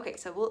 okay,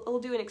 so we'll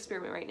do an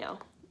experiment right now.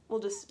 We'll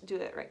just do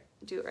it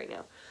right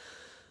now.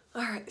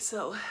 All right,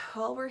 so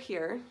while we're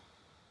here,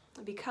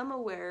 become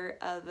aware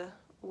of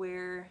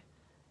where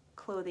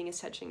clothing is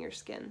touching your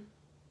skin.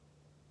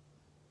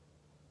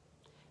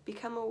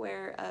 Become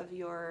aware of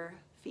your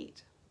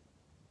feet.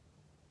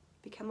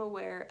 Become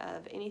aware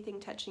of anything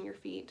touching your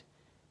feet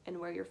and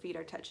where your feet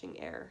are touching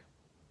air.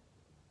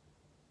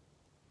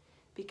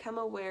 Become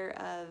aware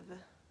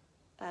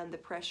of the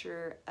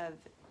pressure of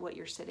what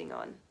you're sitting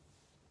on.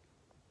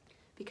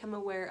 Become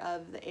aware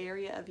of the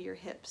area of your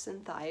hips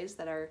and thighs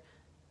that are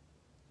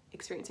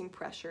experiencing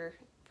pressure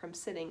from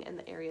sitting and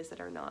the areas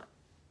that are not.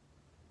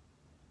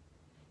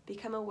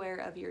 Become aware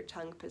of your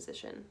tongue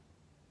position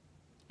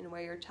and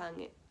where your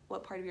tongue,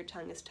 what part of your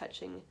tongue is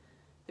touching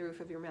the roof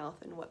of your mouth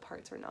and what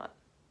parts are not,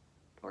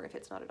 or if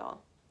it's not at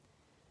all.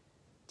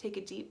 Take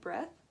a deep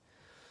breath.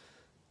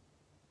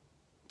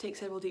 Take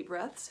several deep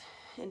breaths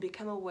and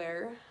become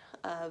aware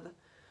of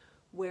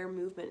where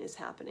movement is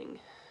happening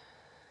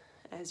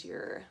as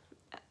your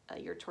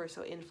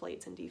torso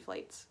inflates and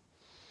deflates.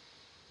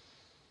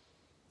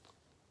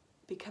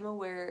 Become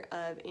aware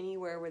of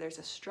anywhere where there's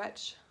a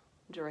stretch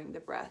during the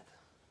breath,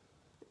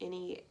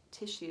 any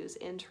tissues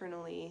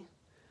internally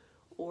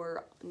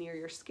or near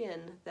your skin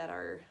that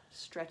are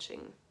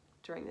stretching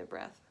during the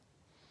breath.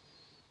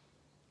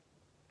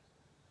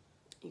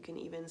 You can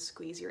even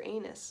squeeze your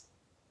anus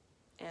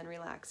and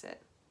relax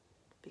it.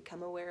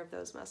 Become aware of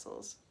those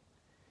muscles.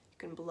 You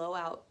can blow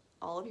out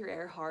all of your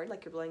air hard,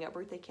 like you're blowing out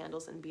birthday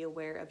candles, and be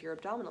aware of your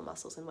abdominal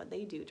muscles and what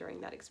they do during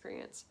that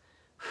experience.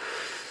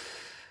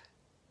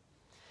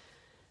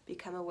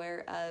 Become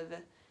aware of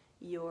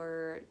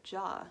your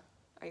jaw.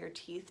 Are your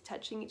teeth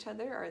touching each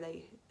other? Are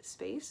they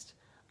spaced?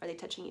 Are they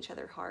touching each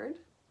other hard?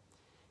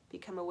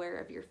 Become aware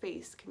of your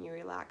face. Can you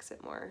relax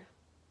it more?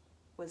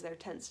 Was there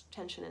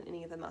tension in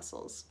any of the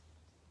muscles?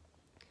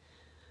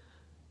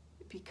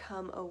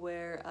 Become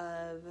aware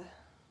of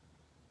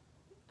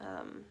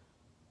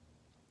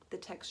the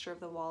texture of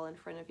the wall in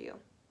front of you.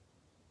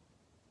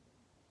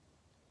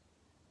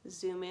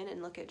 Zoom in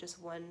and look at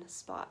just one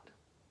spot.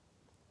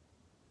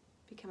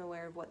 Become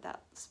aware of what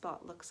that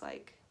spot looks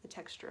like, the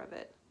texture of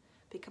it.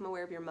 Become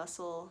aware of your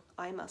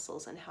eye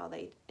muscles and how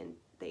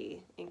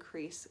they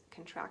increase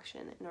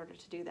contraction in order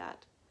to do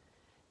that.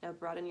 Now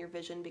broaden your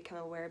vision, become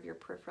aware of your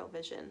peripheral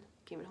vision.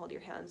 You can even hold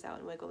your hands out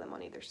and wiggle them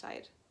on either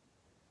side.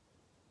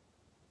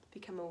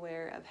 Become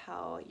aware of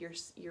how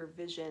your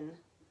vision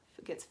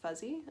gets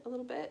fuzzy a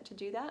little bit to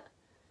do that,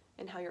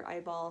 and how your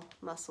eyeball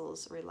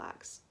muscles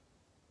relax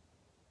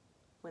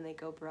when they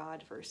go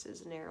broad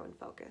versus narrow and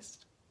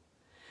focused.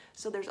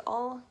 So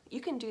you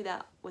can do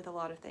that with a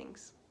lot of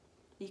things.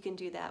 You can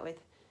do that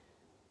with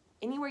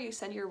anywhere you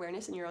send your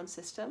awareness in your own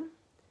system.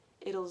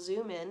 It'll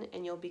zoom in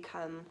and you'll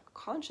become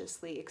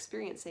consciously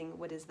experiencing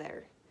what is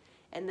there.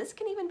 And this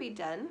can even be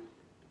done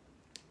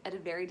at a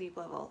very deep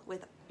level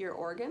with your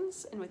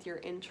organs and with your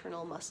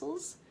internal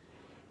muscles.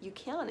 You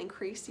can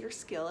increase your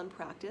skill and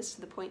practice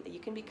to the point that you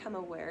can become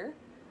aware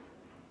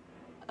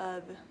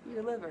of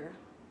your liver,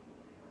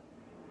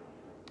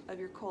 of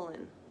your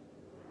colon.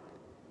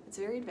 It's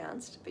very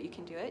advanced, but you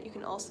can do it. You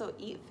can also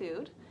eat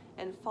food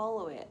and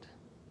follow it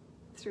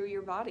through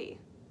your body.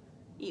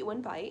 Eat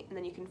one bite and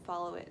then you can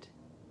follow it.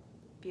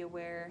 Be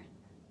aware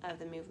of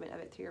the movement of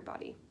it through your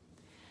body.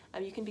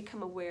 You can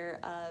become aware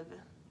of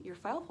your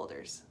file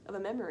folders, of a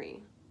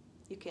memory.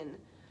 You can,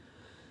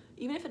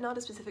 even if it's not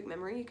a specific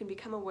memory, you can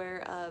become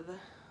aware of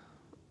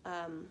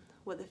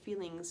what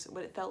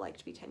it felt like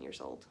to be 10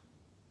 years old.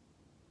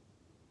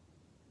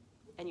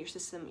 And your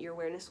system, your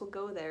awareness will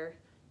go there.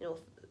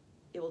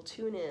 It will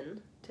tune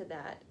in to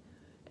that,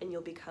 and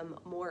you'll become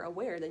more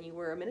aware than you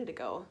were a minute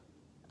ago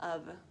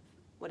of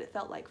what it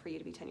felt like for you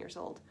to be 10 years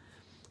old.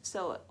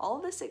 So all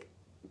of this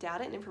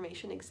data and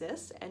information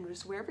exists, and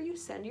just wherever you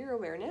send your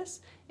awareness,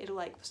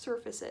 it'll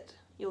surface it.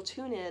 You'll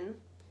tune in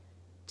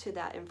to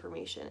that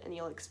information and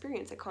you'll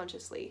experience it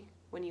consciously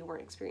when you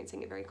weren't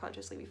experiencing it very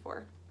consciously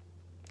before.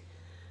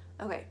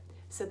 Okay,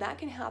 so that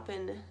can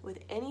happen with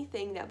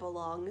anything that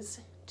belongs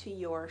to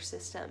your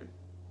system.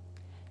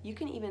 You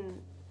can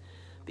even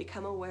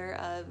become aware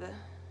of,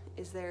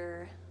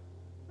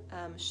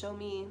 show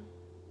me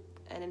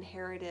an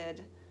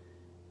inherited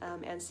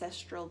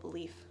ancestral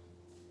belief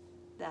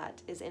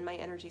that is in my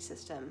energy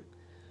system,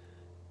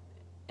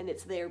 and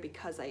it's there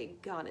because I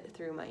got it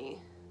through my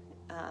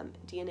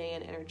DNA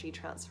and energy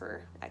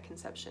transfer at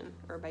conception,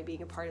 or by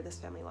being a part of this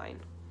family line.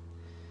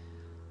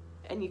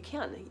 and you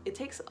can. It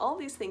takes, all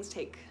these things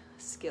take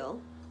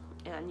skill,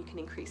 and you can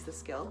increase the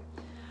skill.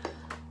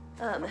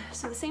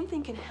 So the same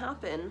thing can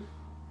happen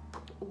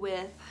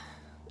with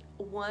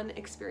one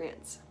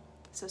experience.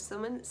 So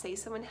someone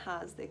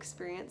has the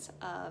experience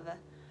of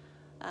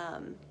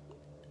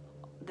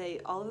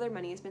all of their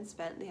money has been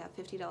spent, they have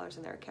 $50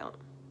 in their account.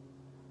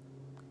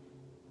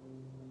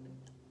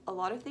 A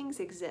lot of things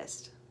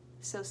exist.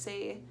 So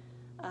say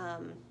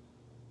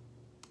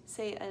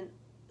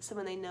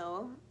someone they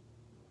know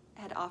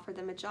had offered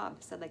them a job,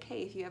 said like,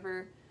 hey, if you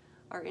ever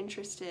are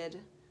interested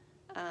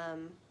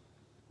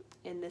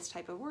in this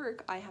type of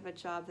work, I have a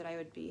job that I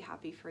would be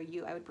happy for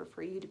you. I would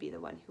prefer you to be the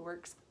one who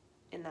works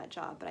in that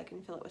job, but I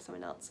can fill it with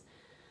someone else.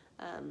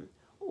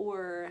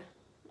 Or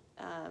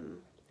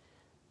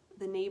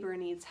the neighbor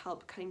needs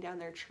help cutting down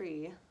their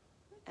tree,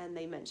 and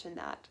they mention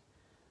that.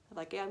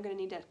 Like, yeah, I'm gonna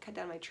need to cut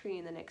down my tree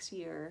in the next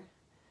year,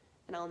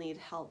 and I'll need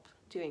help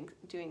doing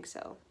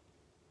so.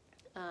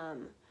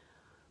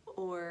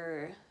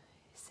 Or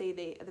say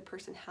the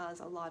person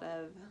has a lot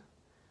of,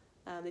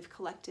 they've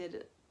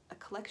collected a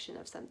collection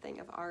of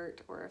something, of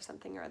art or of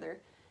something or other,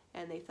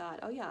 and they thought,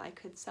 oh yeah, I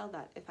could sell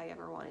that if I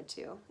ever wanted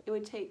to. It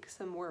would take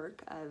some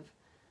work of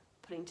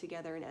putting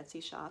together an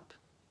Etsy shop,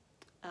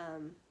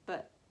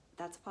 but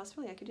that's a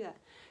possibility. I could do that.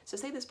 So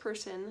say this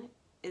person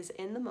is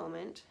in the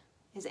moment,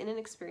 is in an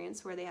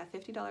experience where they have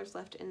 $50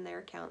 left in their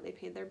account, they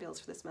paid their bills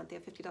for this month, they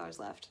have $50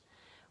 left.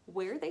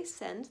 Where they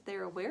send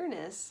their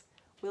awareness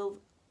will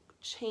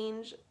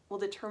change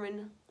what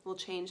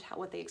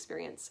they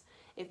experience.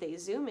 If they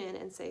zoom in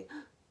and say,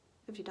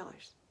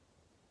 $50,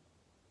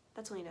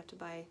 that's only enough to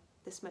buy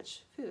this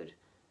much food.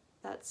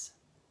 That's,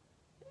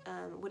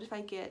 what if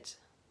I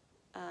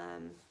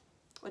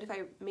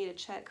made a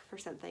check for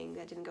something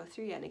that didn't go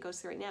through yet and it goes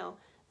through right now,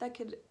 the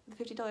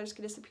 $50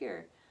 could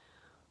disappear.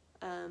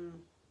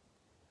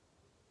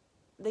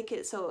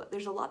 So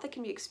there's a lot that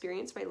can be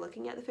experienced by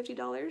looking at the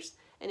 $50,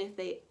 and if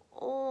they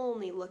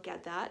only look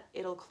at that,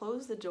 it'll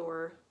close the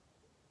door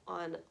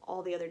on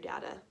all the other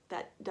data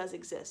that does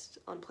exist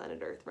on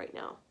planet Earth right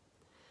now.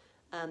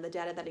 The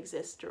data that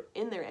exists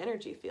in their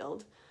energy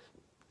field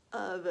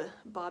of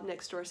Bob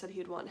next door said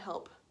he'd want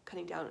help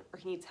cutting down, or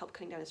he needs help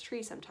cutting down his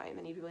tree sometime,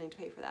 and he'd be willing to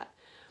pay for that.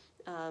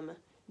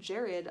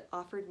 Jared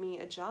offered me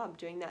a job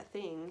doing that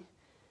thing,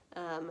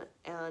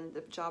 and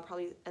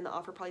the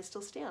offer probably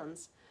still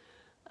stands.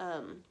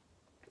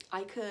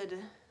 I could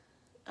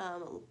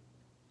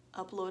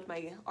upload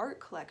my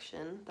art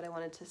collection that I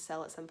wanted to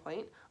sell at some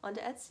point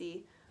onto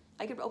Etsy.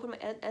 I could open my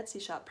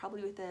Etsy shop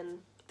probably within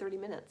 30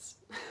 minutes.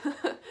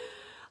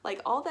 Like,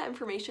 all that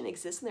information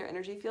exists in their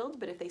energy field,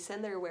 but if they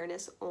send their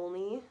awareness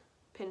only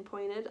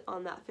pinpointed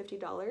on that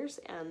 $50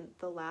 and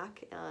the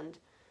lack and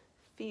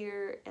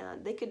fear,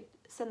 and they could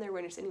send their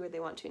awareness anywhere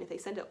they want to, and if they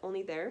send it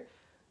only there,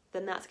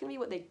 then that's going to be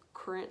what they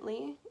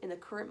currently, in the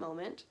current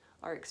moment,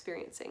 are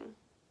experiencing.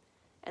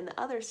 And the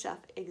other stuff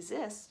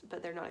exists,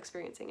 but they're not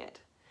experiencing it.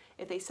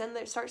 If they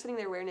start sending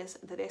their awareness,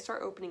 that they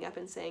start opening up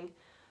and saying,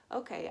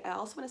 okay, I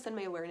also want to send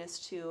my awareness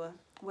to,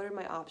 what are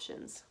my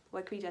options?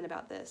 What can be done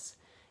about this?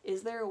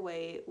 Is there a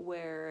way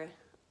where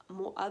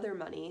other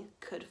money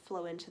could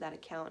flow into that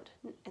account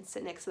and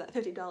sit next to that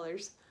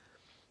 $50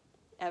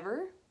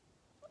 ever?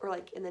 Or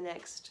like in the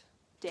next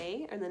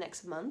day, or in the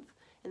next month,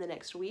 in the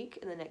next week,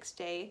 in the next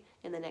day,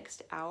 in the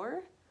next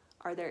hour?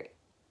 Are there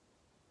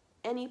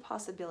any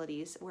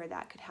possibilities where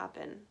that could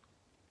happen?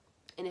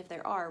 And if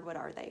there are, what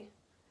are they?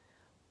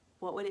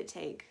 What would it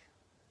take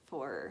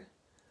for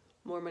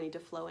more money to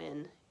flow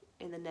in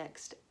the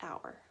next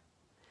hour?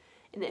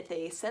 And if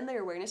they send their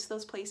awareness to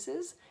those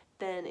places,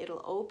 then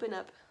it'll open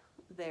up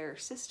their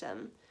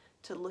system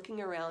to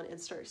looking around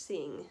and start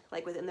seeing,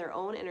 like within their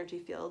own energy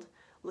field,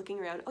 looking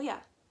around, oh yeah,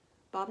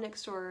 Bob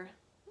next door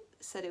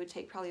said it would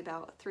take probably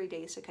about 3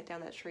 days to cut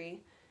down that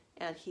tree,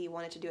 and he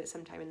wanted to do it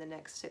sometime in the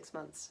next 6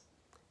 months.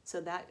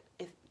 So that,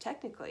 if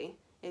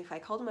I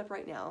called him up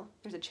right now,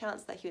 there's a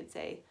chance that he would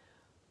say,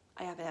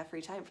 I haven't had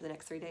free time for the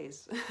next 3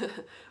 days.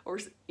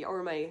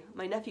 or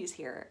my nephew's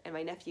here, and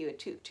my nephew,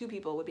 two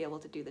people would be able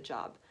to do the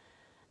job.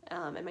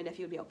 And my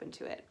nephew would be open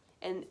to it.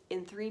 And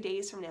in 3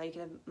 days from now, you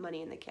can have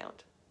money in the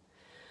account.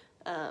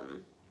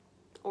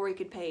 Or you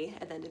could pay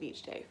at the end of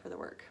each day for the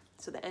work.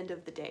 So the end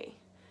of the day.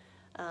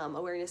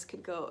 Awareness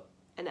could go,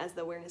 and as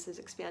the awareness is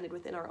expanded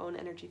within our own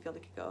energy field,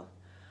 it could go,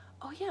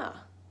 oh yeah,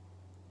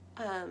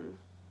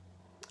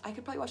 I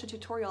could probably watch a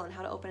tutorial on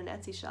how to open an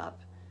Etsy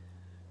shop.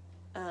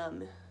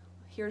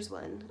 Here's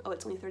one. Oh,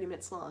 it's only 30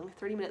 minutes long.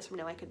 30 minutes from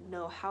now, I could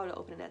know how to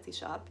open an Etsy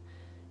shop,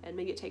 and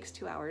maybe it takes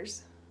 2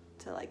 hours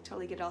to like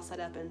totally get it all set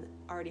up and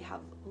already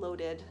have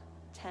loaded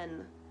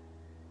 10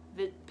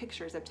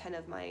 pictures of 10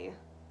 of my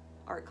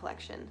art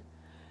collection.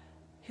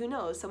 Who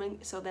knows?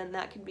 So then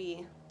that could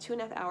be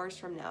 2.5 hours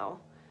from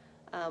now.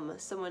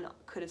 Someone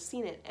could have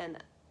seen it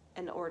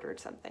and ordered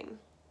something.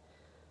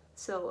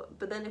 So,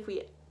 but then if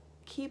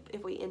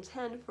we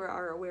intend for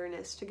our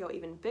awareness to go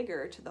even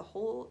bigger to the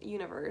whole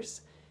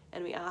universe,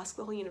 and we ask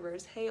the whole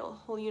universe, hey,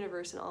 whole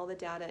universe and all the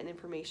data and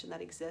information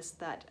that exists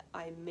that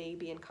I may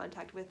be in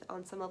contact with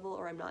on some level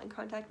or I'm not in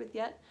contact with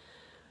yet,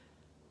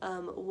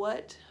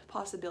 What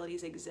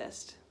possibilities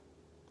exist?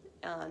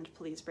 And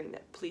please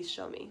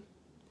show me.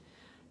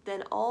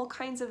 Then all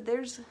kinds of,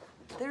 there's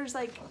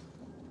like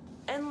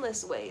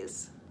endless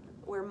ways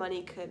where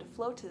money could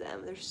flow to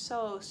them. There's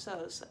so,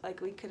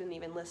 like we couldn't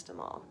even list them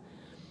all.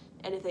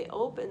 And if they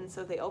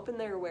open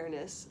their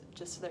awareness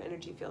just to their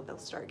energy field, they'll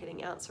start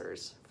getting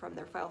answers from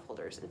their file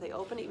folders. And if they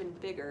open even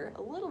bigger,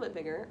 a little bit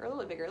bigger, or a little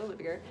bit bigger, a little bit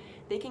bigger,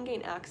 they can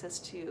gain access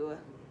to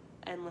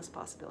endless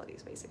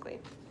possibilities, basically.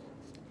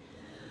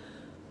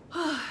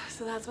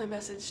 So that's my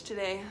message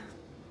today.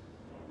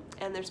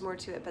 And there's more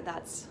to it, but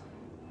that's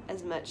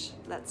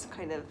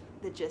kind of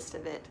the gist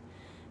of it.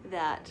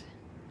 That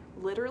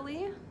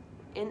literally,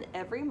 in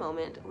every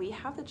moment, we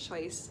have a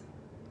choice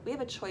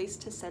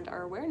to send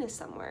our awareness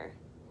somewhere.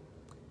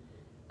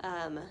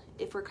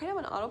 If we're kind of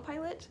on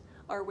autopilot,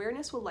 our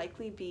awareness will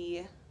likely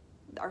be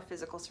our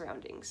physical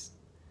surroundings.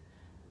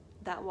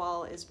 That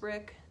wall is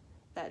brick,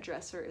 that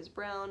dresser is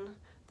brown,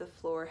 the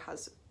floor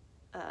has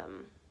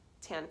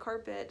tan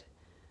carpet,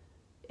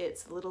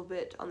 it's a little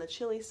bit on the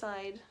chilly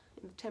side,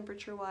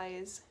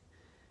 temperature-wise.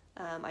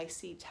 I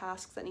see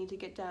tasks that need to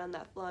get done,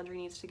 that laundry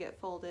needs to get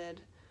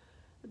folded,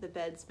 the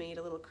bed's made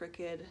a little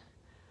crooked,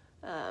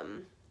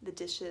 the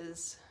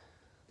dishes,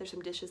 there's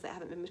some dishes that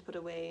haven't been put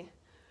away,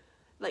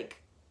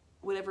 like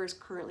whatever is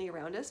currently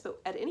around us.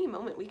 But at any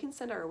moment we can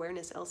send our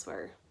awareness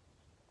elsewhere.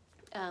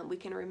 We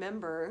can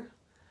remember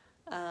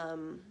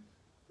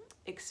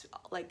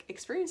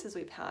experiences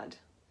we've had,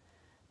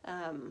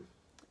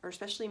 or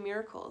especially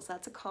miracles.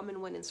 That's a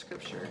common one in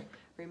scripture.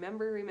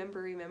 Remember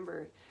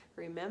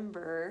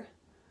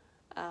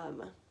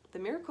the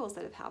miracles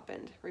that have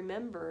happened.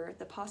 Remember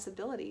the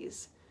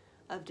possibilities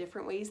of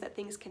different ways that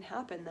things can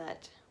happen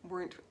that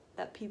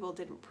people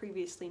didn't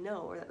previously know,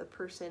 or that the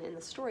person in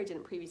the story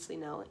didn't previously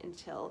know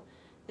until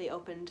they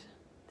opened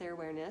their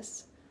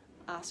awareness,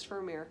 asked for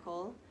a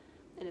miracle,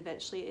 and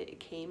eventually it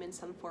came in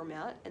some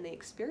format, and they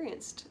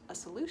experienced a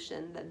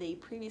solution that they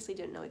previously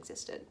didn't know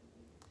existed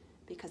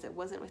because it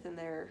wasn't within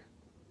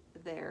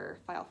their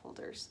file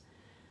folders.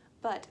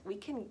 But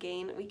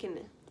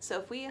so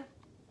if we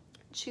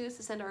choose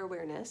to send our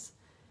awareness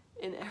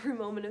in every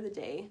moment of the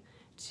day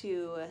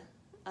to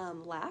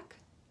lack,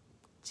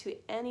 to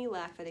any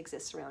lack that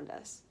exists around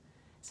us.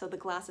 So the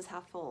glass is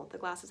half full,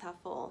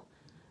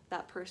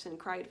 that person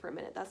cried for a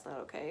minute, that's not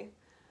okay.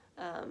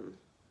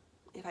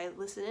 If I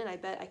listen in, I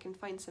bet I can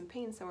find some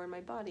pain somewhere in my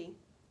body.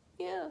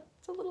 Yeah,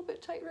 it's a little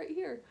bit tight right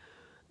here.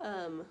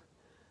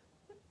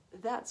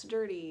 That's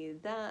dirty,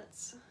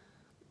 that's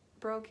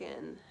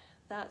broken,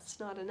 that's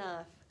not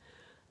enough.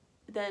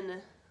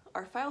 Then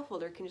our file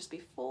folder can just be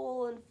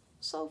full and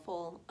so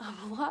full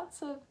of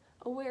lots of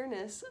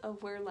awareness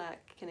of where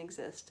lack can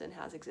exist and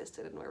has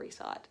existed and where we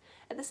saw it.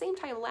 At the same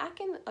time, lack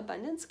and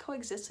abundance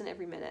coexist in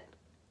every minute,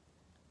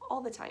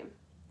 all the time.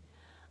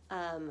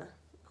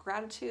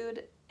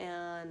 Gratitude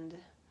and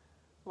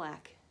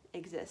lack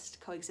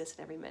coexist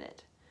in every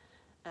minute.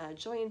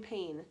 Joy and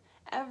pain,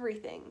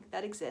 everything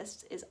that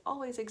exists is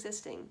always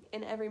existing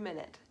in every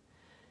minute.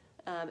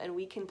 And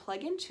we can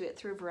plug into it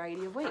through a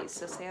variety of ways.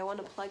 So say I want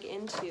to plug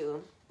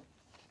into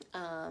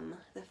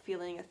the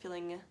feeling of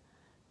feeling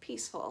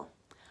peaceful.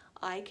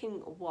 I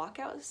can walk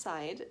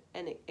outside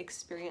and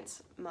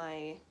experience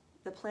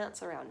the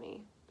plants around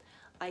me.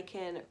 I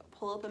can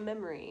pull up a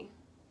memory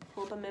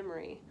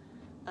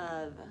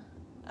of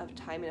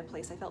time in a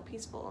place I felt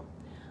peaceful.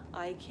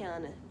 I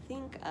can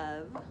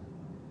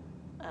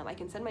I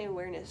can send my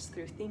awareness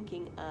through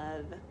thinking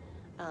of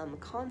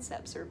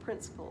concepts or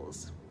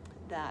principles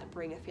that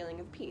bring a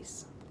feeling of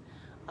peace.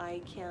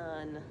 I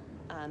can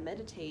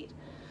meditate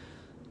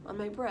on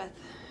my breath.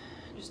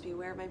 Just be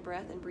aware of my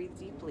breath and breathe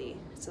deeply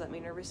so that my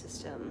nervous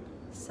system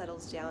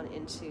settles down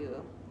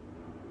into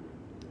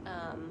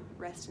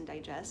rest and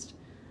digest,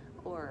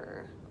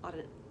 or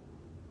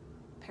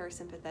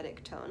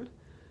parasympathetic tone,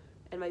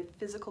 and my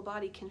physical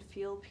body can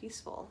feel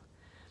peaceful.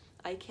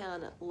 I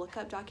can look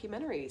up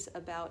documentaries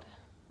about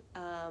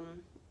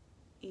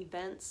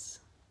events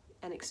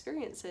and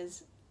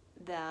experiences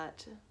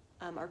that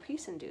are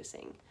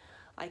peace-inducing.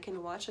 I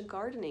can watch a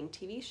gardening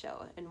TV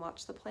show and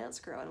watch the plants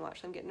grow and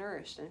watch them get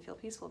nourished and feel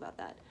peaceful about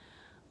that.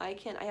 I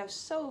have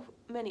so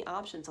many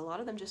options, a lot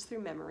of them just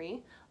through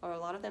memory, or a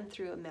lot of them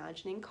through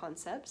imagining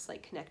concepts,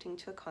 like connecting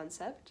to a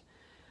concept,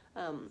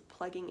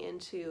 plugging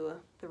into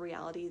the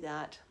reality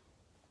that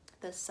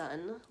the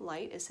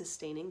sunlight is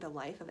sustaining the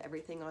life of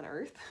everything on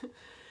Earth,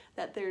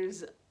 that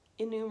there's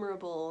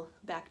innumerable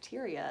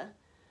bacteria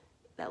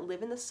that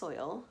live in the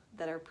soil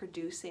that are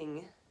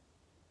producing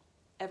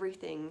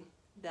everything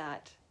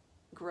that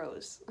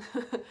grows.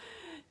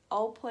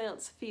 All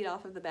plants feed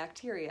off of the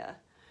bacteria,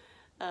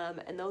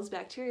 and those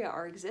bacteria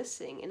are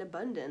existing in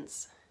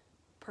abundance,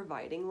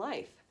 providing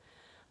life.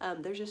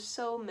 There's just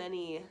so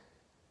many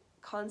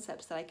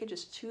concepts that I could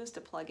just choose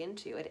to plug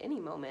into at any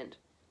moment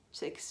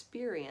to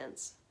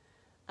experience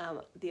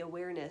the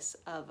awareness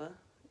of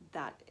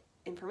that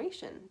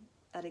information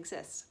that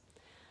exists.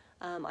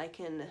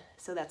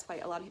 So that's why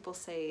a lot of people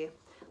say,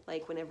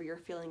 like, whenever you're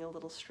feeling a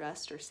little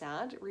stressed or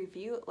sad,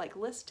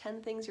 list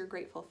 10 things you're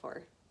grateful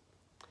for.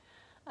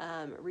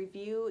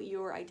 Review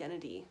your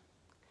identity,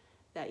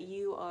 that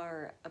you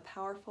are a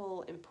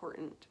powerful,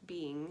 important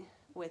being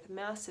with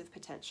massive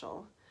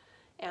potential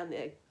and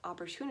the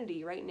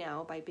opportunity right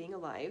now, by being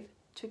alive,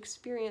 to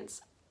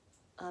experience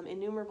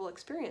innumerable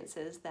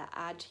experiences that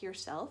add to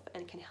yourself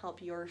and can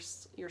help your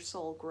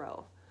soul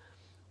grow.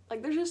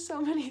 Like, there's just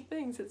so many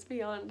things, it's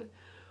beyond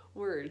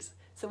words.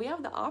 So we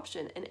have the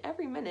option in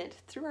every minute,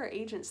 through our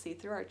agency,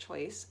 through our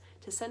choice,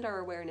 to send our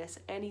awareness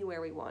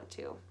anywhere we want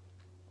to.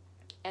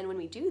 And when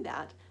we do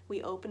that,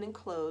 we open and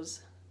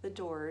close the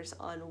doors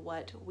on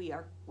what we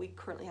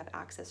currently have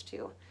access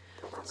to.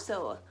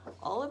 So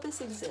all of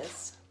this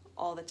exists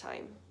all the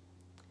time.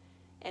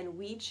 And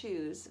we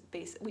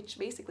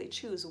basically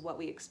choose what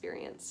we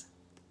experience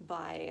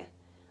by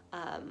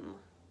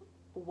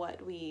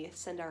what we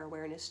send our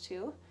awareness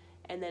to.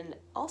 And then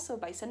also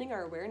by sending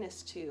our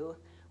awareness to,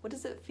 what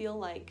does it feel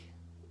like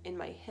in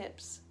my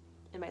hips,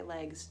 in my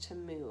legs to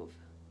move?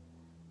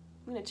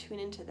 I'm going to tune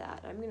into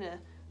that. I'm going to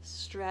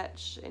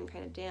stretch and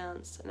kind of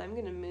dance, and I'm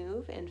going to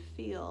move and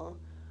feel,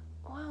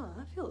 wow,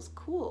 that feels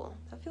cool.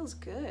 That feels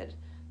good.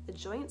 The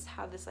joints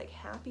have this like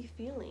happy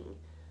feeling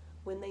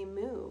when they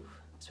move,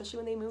 especially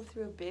when they move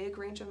through a big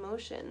range of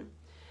motion.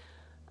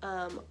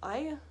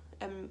 I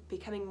am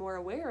becoming more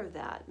aware of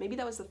that. Maybe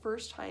that was the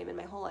first time in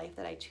my whole life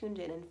that I tuned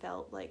in and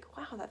felt like,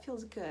 wow, that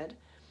feels good.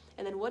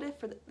 And then what if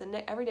for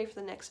every day for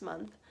the next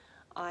month,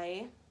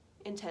 I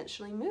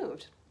intentionally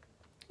moved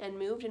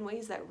in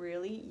ways that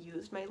really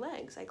used my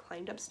legs. I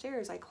climbed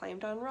upstairs, I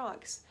climbed on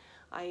rocks,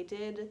 I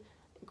did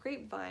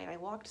grapevine, I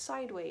walked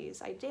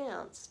sideways, I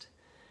danced.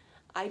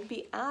 I'd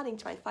be adding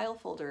to my file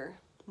folder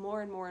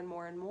more and more and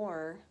more and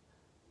more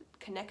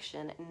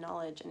connection and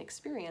knowledge and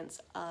experience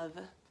of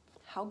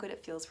how good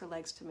it feels for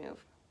legs to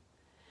move.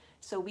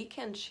 So we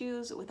can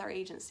choose with our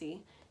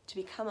agency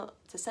to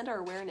send our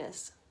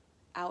awareness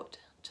out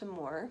to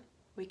more.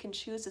 We can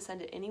choose to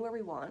send it anywhere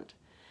we want.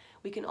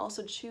 We can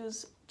also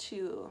choose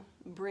to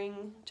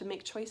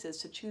make choices,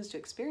 to choose to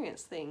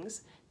experience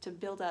things, to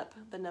build up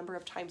the number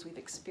of times we've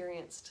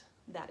experienced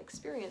that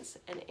experience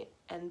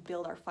and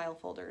build our file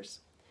folders.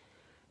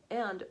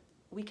 And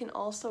we can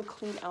also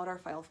clean out our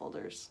file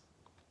folders.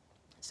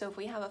 So if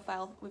we have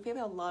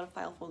a lot of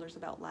file folders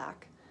about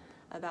lack,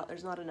 about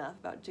there's not enough,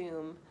 about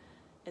doom,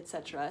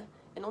 etc.,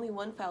 and only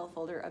one file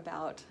folder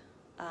about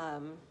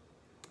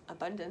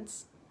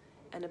abundance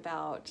and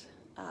about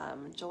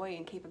joy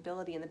and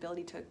capability and the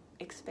ability to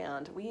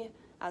expand. We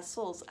as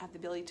souls have the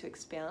ability to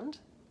expand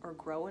or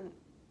grow and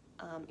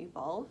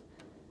evolve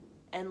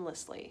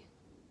endlessly.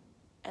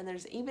 And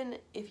there's, even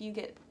if you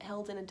get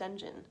held in a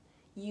dungeon,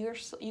 you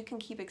can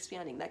keep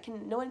expanding.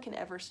 No one can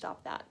ever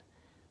stop that.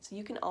 So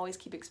you can always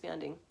keep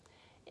expanding.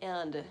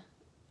 And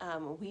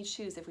we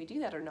choose if we do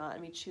that or not,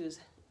 and we choose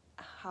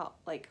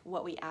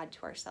what we add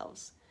to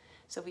ourselves.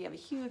 So if we have a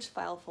huge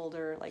file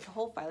folder, like a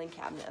whole filing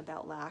cabinet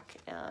about lack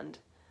and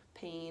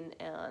pain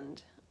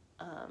and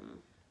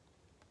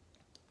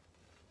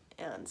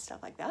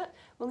stuff like that,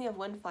 we only have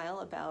one file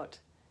about,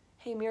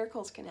 hey,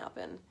 miracles can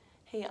happen.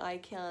 Hey, I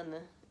can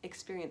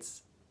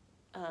experience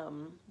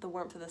the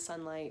warmth of the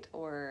sunlight,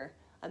 or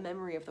a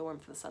memory of the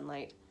warmth of the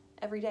sunlight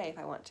every day if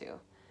I want to.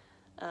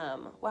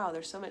 Wow,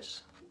 there's so much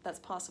that's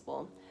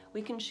possible.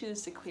 We can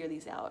choose to clear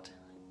these out,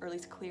 or at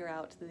least clear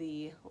out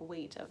the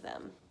weight of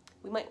them.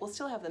 We'll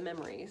still have the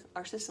memories.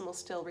 Our system will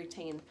still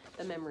retain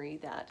the memory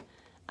that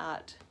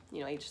at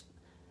age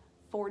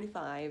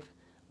 45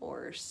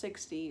 or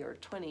 60 or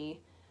 20,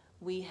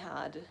 we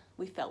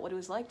felt what it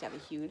was like to have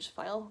a huge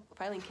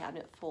filing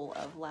cabinet full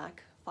of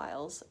lack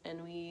files,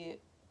 and we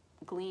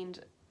gleaned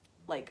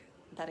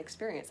that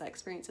experience. That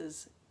experience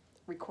is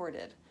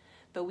recorded.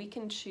 But we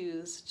can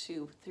choose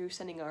to, through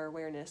sending our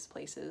awareness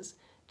places,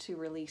 to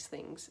release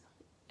things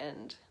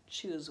and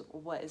choose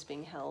what is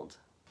being held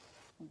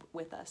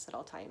with us at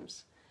all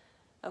times.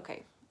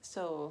 Okay,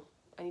 so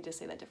I need to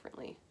say that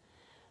differently.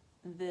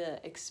 Any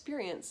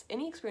experience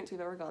we've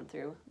ever gone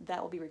through,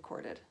 that will be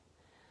recorded.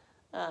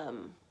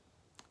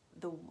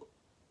 The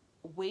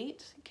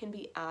weight can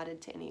be added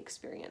to any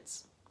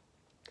experience,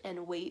 and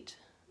the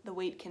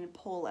weight can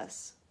pull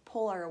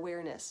our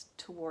awareness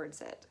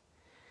towards it.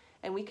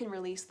 And we can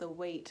release the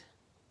weight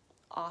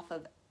off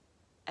of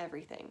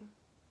everything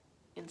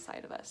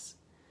inside of us.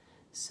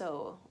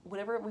 So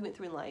whatever we went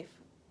through in life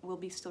will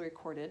be still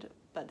recorded,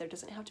 but there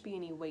doesn't have to be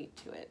any weight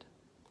to it.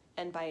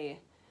 And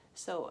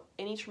so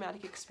any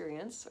traumatic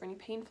experience or any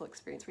painful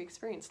experience where you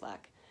experience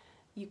lack,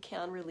 you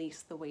can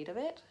release the weight of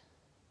it,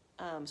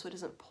 so it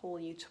doesn't pull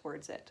you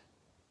towards it.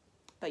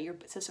 But your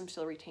system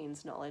still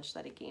retains knowledge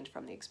that it gained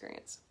from the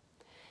experience.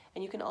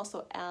 And you can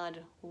also add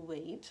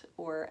weight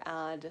or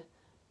add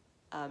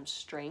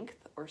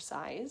strength or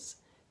size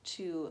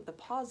to the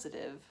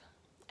positive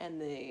and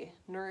the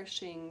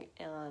nourishing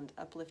and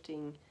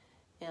uplifting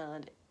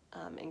and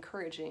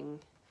encouraging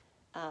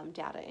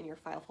data in your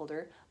file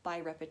folder by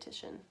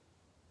repetition,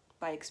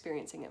 by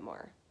experiencing it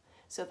more.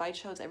 So if I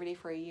chose every day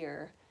for a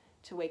year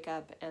to wake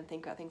up and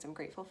think about things I'm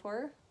grateful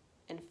for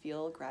and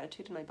feel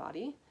gratitude in my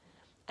body,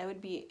 I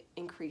would be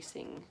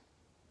increasing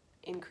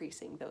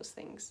increasing those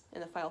things.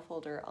 And the file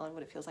folder on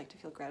what it feels like to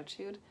feel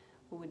gratitude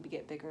would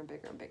get bigger and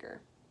bigger and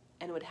bigger,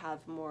 and would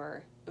have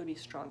more, it would be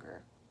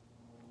stronger.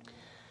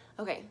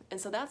 Okay, and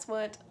so that's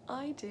what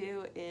I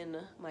do in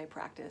my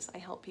practice. I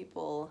help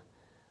people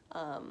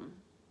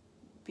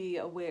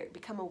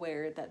become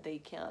aware that they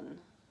can,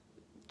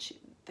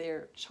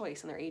 their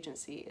choice and their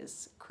agency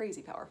is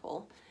crazy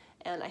powerful,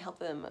 and I help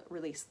them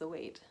release the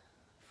weight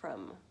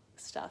from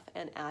stuff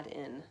and add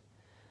in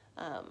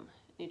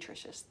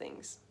nutritious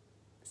things,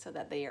 so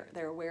that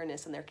their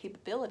awareness and their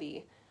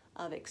capability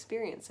of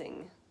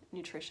experiencing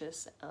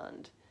nutritious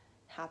and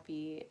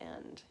happy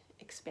and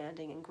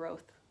expanding and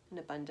growth and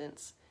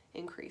abundance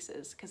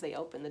increases, because they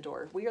open the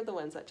door. We are the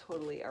ones that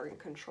totally are in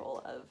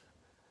control of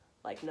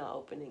like not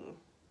opening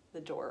the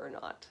door or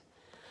not.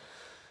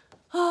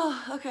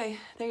 Oh, okay,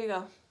 there you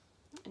go.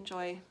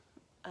 Enjoy.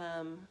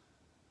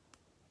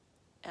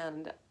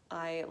 And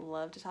I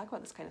love to talk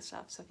about this kind of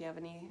stuff. So if you have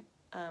any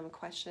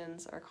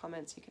questions or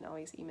comments, you can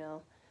always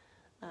email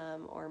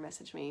or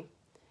message me.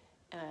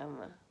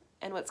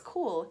 And what's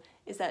cool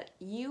is that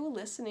you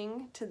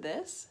listening to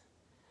this,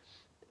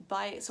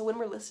 so when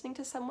we're listening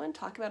to someone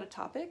talk about a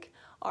topic,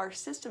 our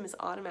system is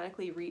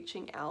automatically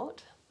reaching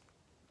out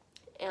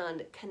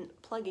and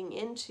plugging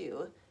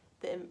into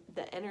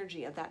the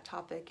energy of that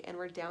topic, and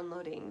we're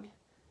downloading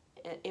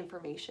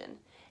information.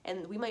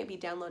 And we might be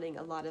downloading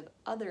a lot of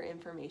other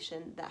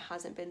information that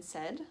hasn't been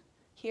said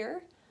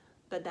here,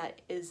 but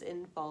that is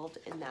involved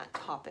in that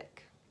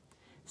topic.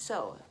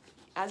 So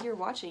as you're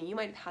watching, you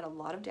might have had a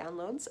lot of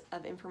downloads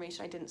of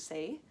information I didn't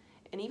say,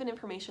 and even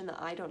information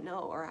that I don't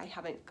know or I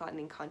haven't gotten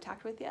in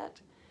contact with yet.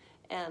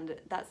 And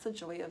that's the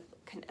joy of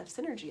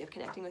synergy, of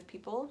connecting with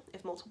people.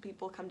 If multiple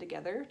people come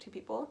together, 2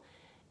 people,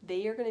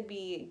 they are going to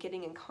be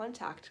getting in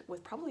contact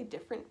with probably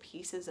different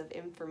pieces of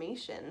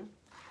information.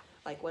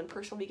 Like one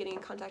person will be getting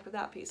in contact with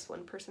that piece,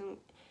 one person,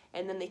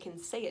 and then they can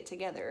say it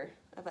together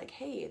of like,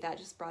 hey, that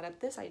just brought up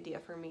this idea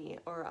for me,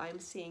 or I'm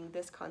seeing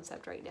this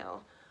concept right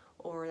now,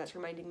 or that's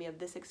reminding me of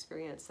this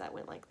experience that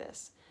went like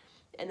this.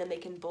 And then they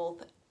can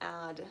both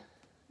add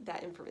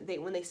that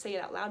information. When they say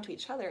it out loud to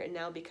each other, it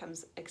now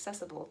becomes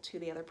accessible to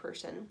the other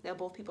person. Now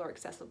both people are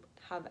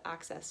have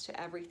access to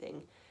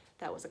everything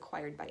that was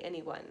acquired by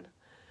anyone.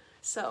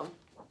 So,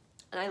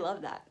 and I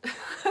love that.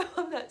 I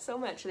love that so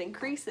much. It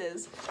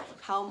increases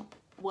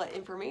what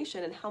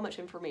information and how much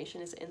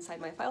information is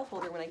inside my file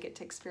folder when I get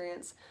to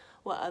experience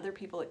what other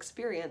people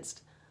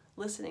experienced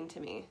listening to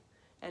me,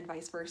 and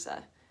vice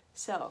versa.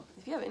 So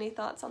if you have any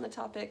thoughts on the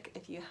topic,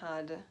 if you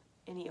had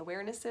any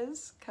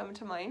awarenesses come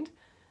to mind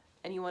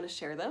and you want to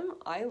share them,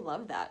 I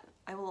love that.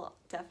 I will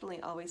definitely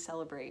always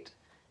celebrate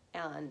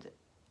and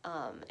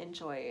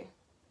enjoy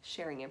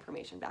sharing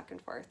information back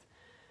and forth.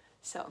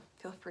 So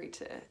feel free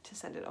to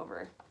send it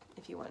over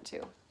if you want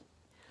to.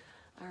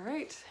 All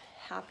right,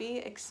 happy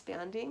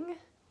expanding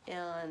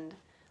and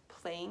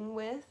playing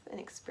with and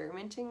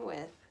experimenting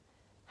with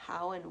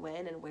how and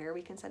when and where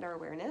we can send our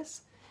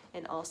awareness.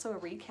 And also a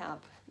recap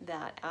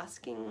that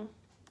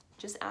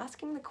just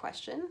asking the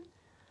question,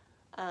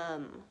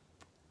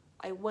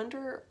 I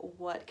wonder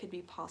what could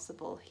be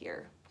possible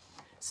here.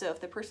 So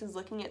if the person's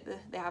looking at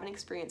they have an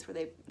experience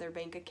where their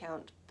bank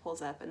account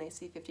pulls up and they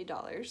see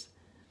 $50,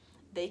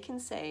 they can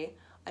say,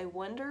 I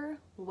wonder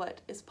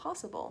what is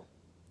possible.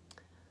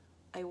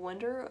 I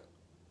wonder,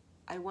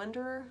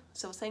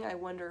 so saying I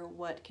wonder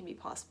what can be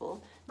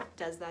possible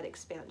does that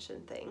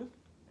expansion thing.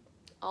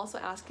 Also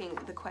asking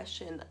the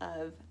question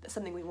of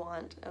something we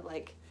want, of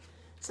like,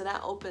 so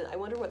that I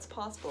wonder what's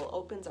possible,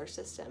 opens our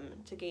system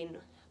to be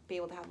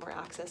able to have more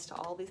access to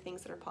all these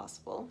things that are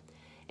possible.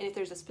 And if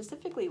there's a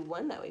specifically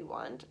one that we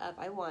want,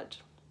 I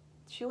want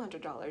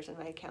 $200 in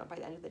my account by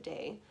the end of the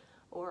day,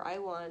 or I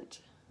want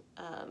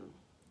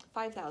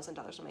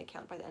 $5,000 in my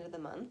account by the end of the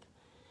month,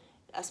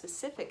 a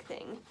specific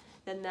thing,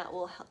 then that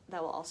will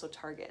also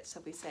target. So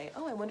if we say,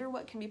 oh, I wonder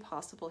what can be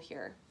possible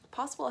here,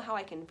 possible how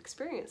I can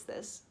experience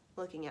this,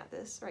 looking at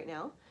this right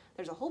now,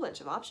 there's a whole bunch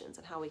of options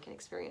on how we can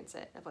experience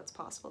it, of what's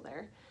possible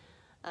there.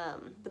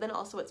 But then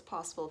also it's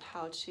possible of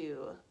how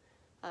to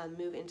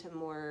move into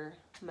more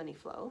money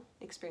flow,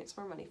 experience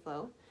more money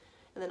flow.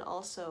 And then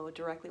also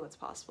directly what's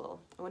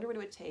possible. I wonder what it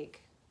would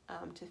take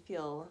to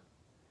feel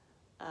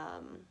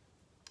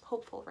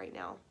hopeful right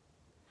now.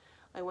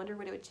 I wonder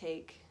what it would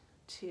take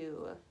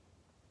to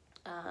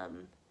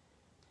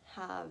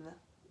have,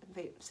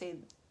 say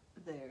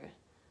their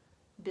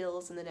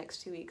bills in the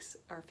next 2 weeks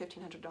are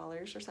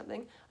 $1,500 or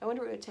something. I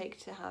wonder what it would take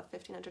to have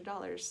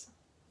 $1,500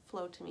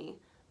 flow to me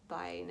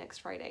by next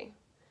Friday.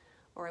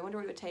 Or I wonder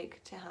what it would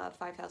take to have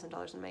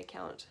 $5,000 in my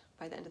account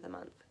by the end of the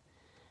month.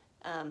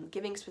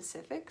 Giving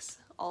specifics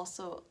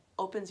also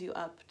opens you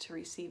up to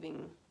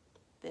receiving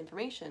the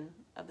information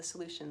of the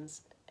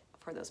solutions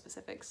for those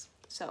specifics.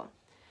 So,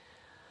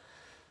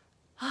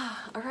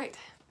 all right,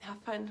 have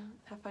fun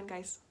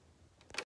guys.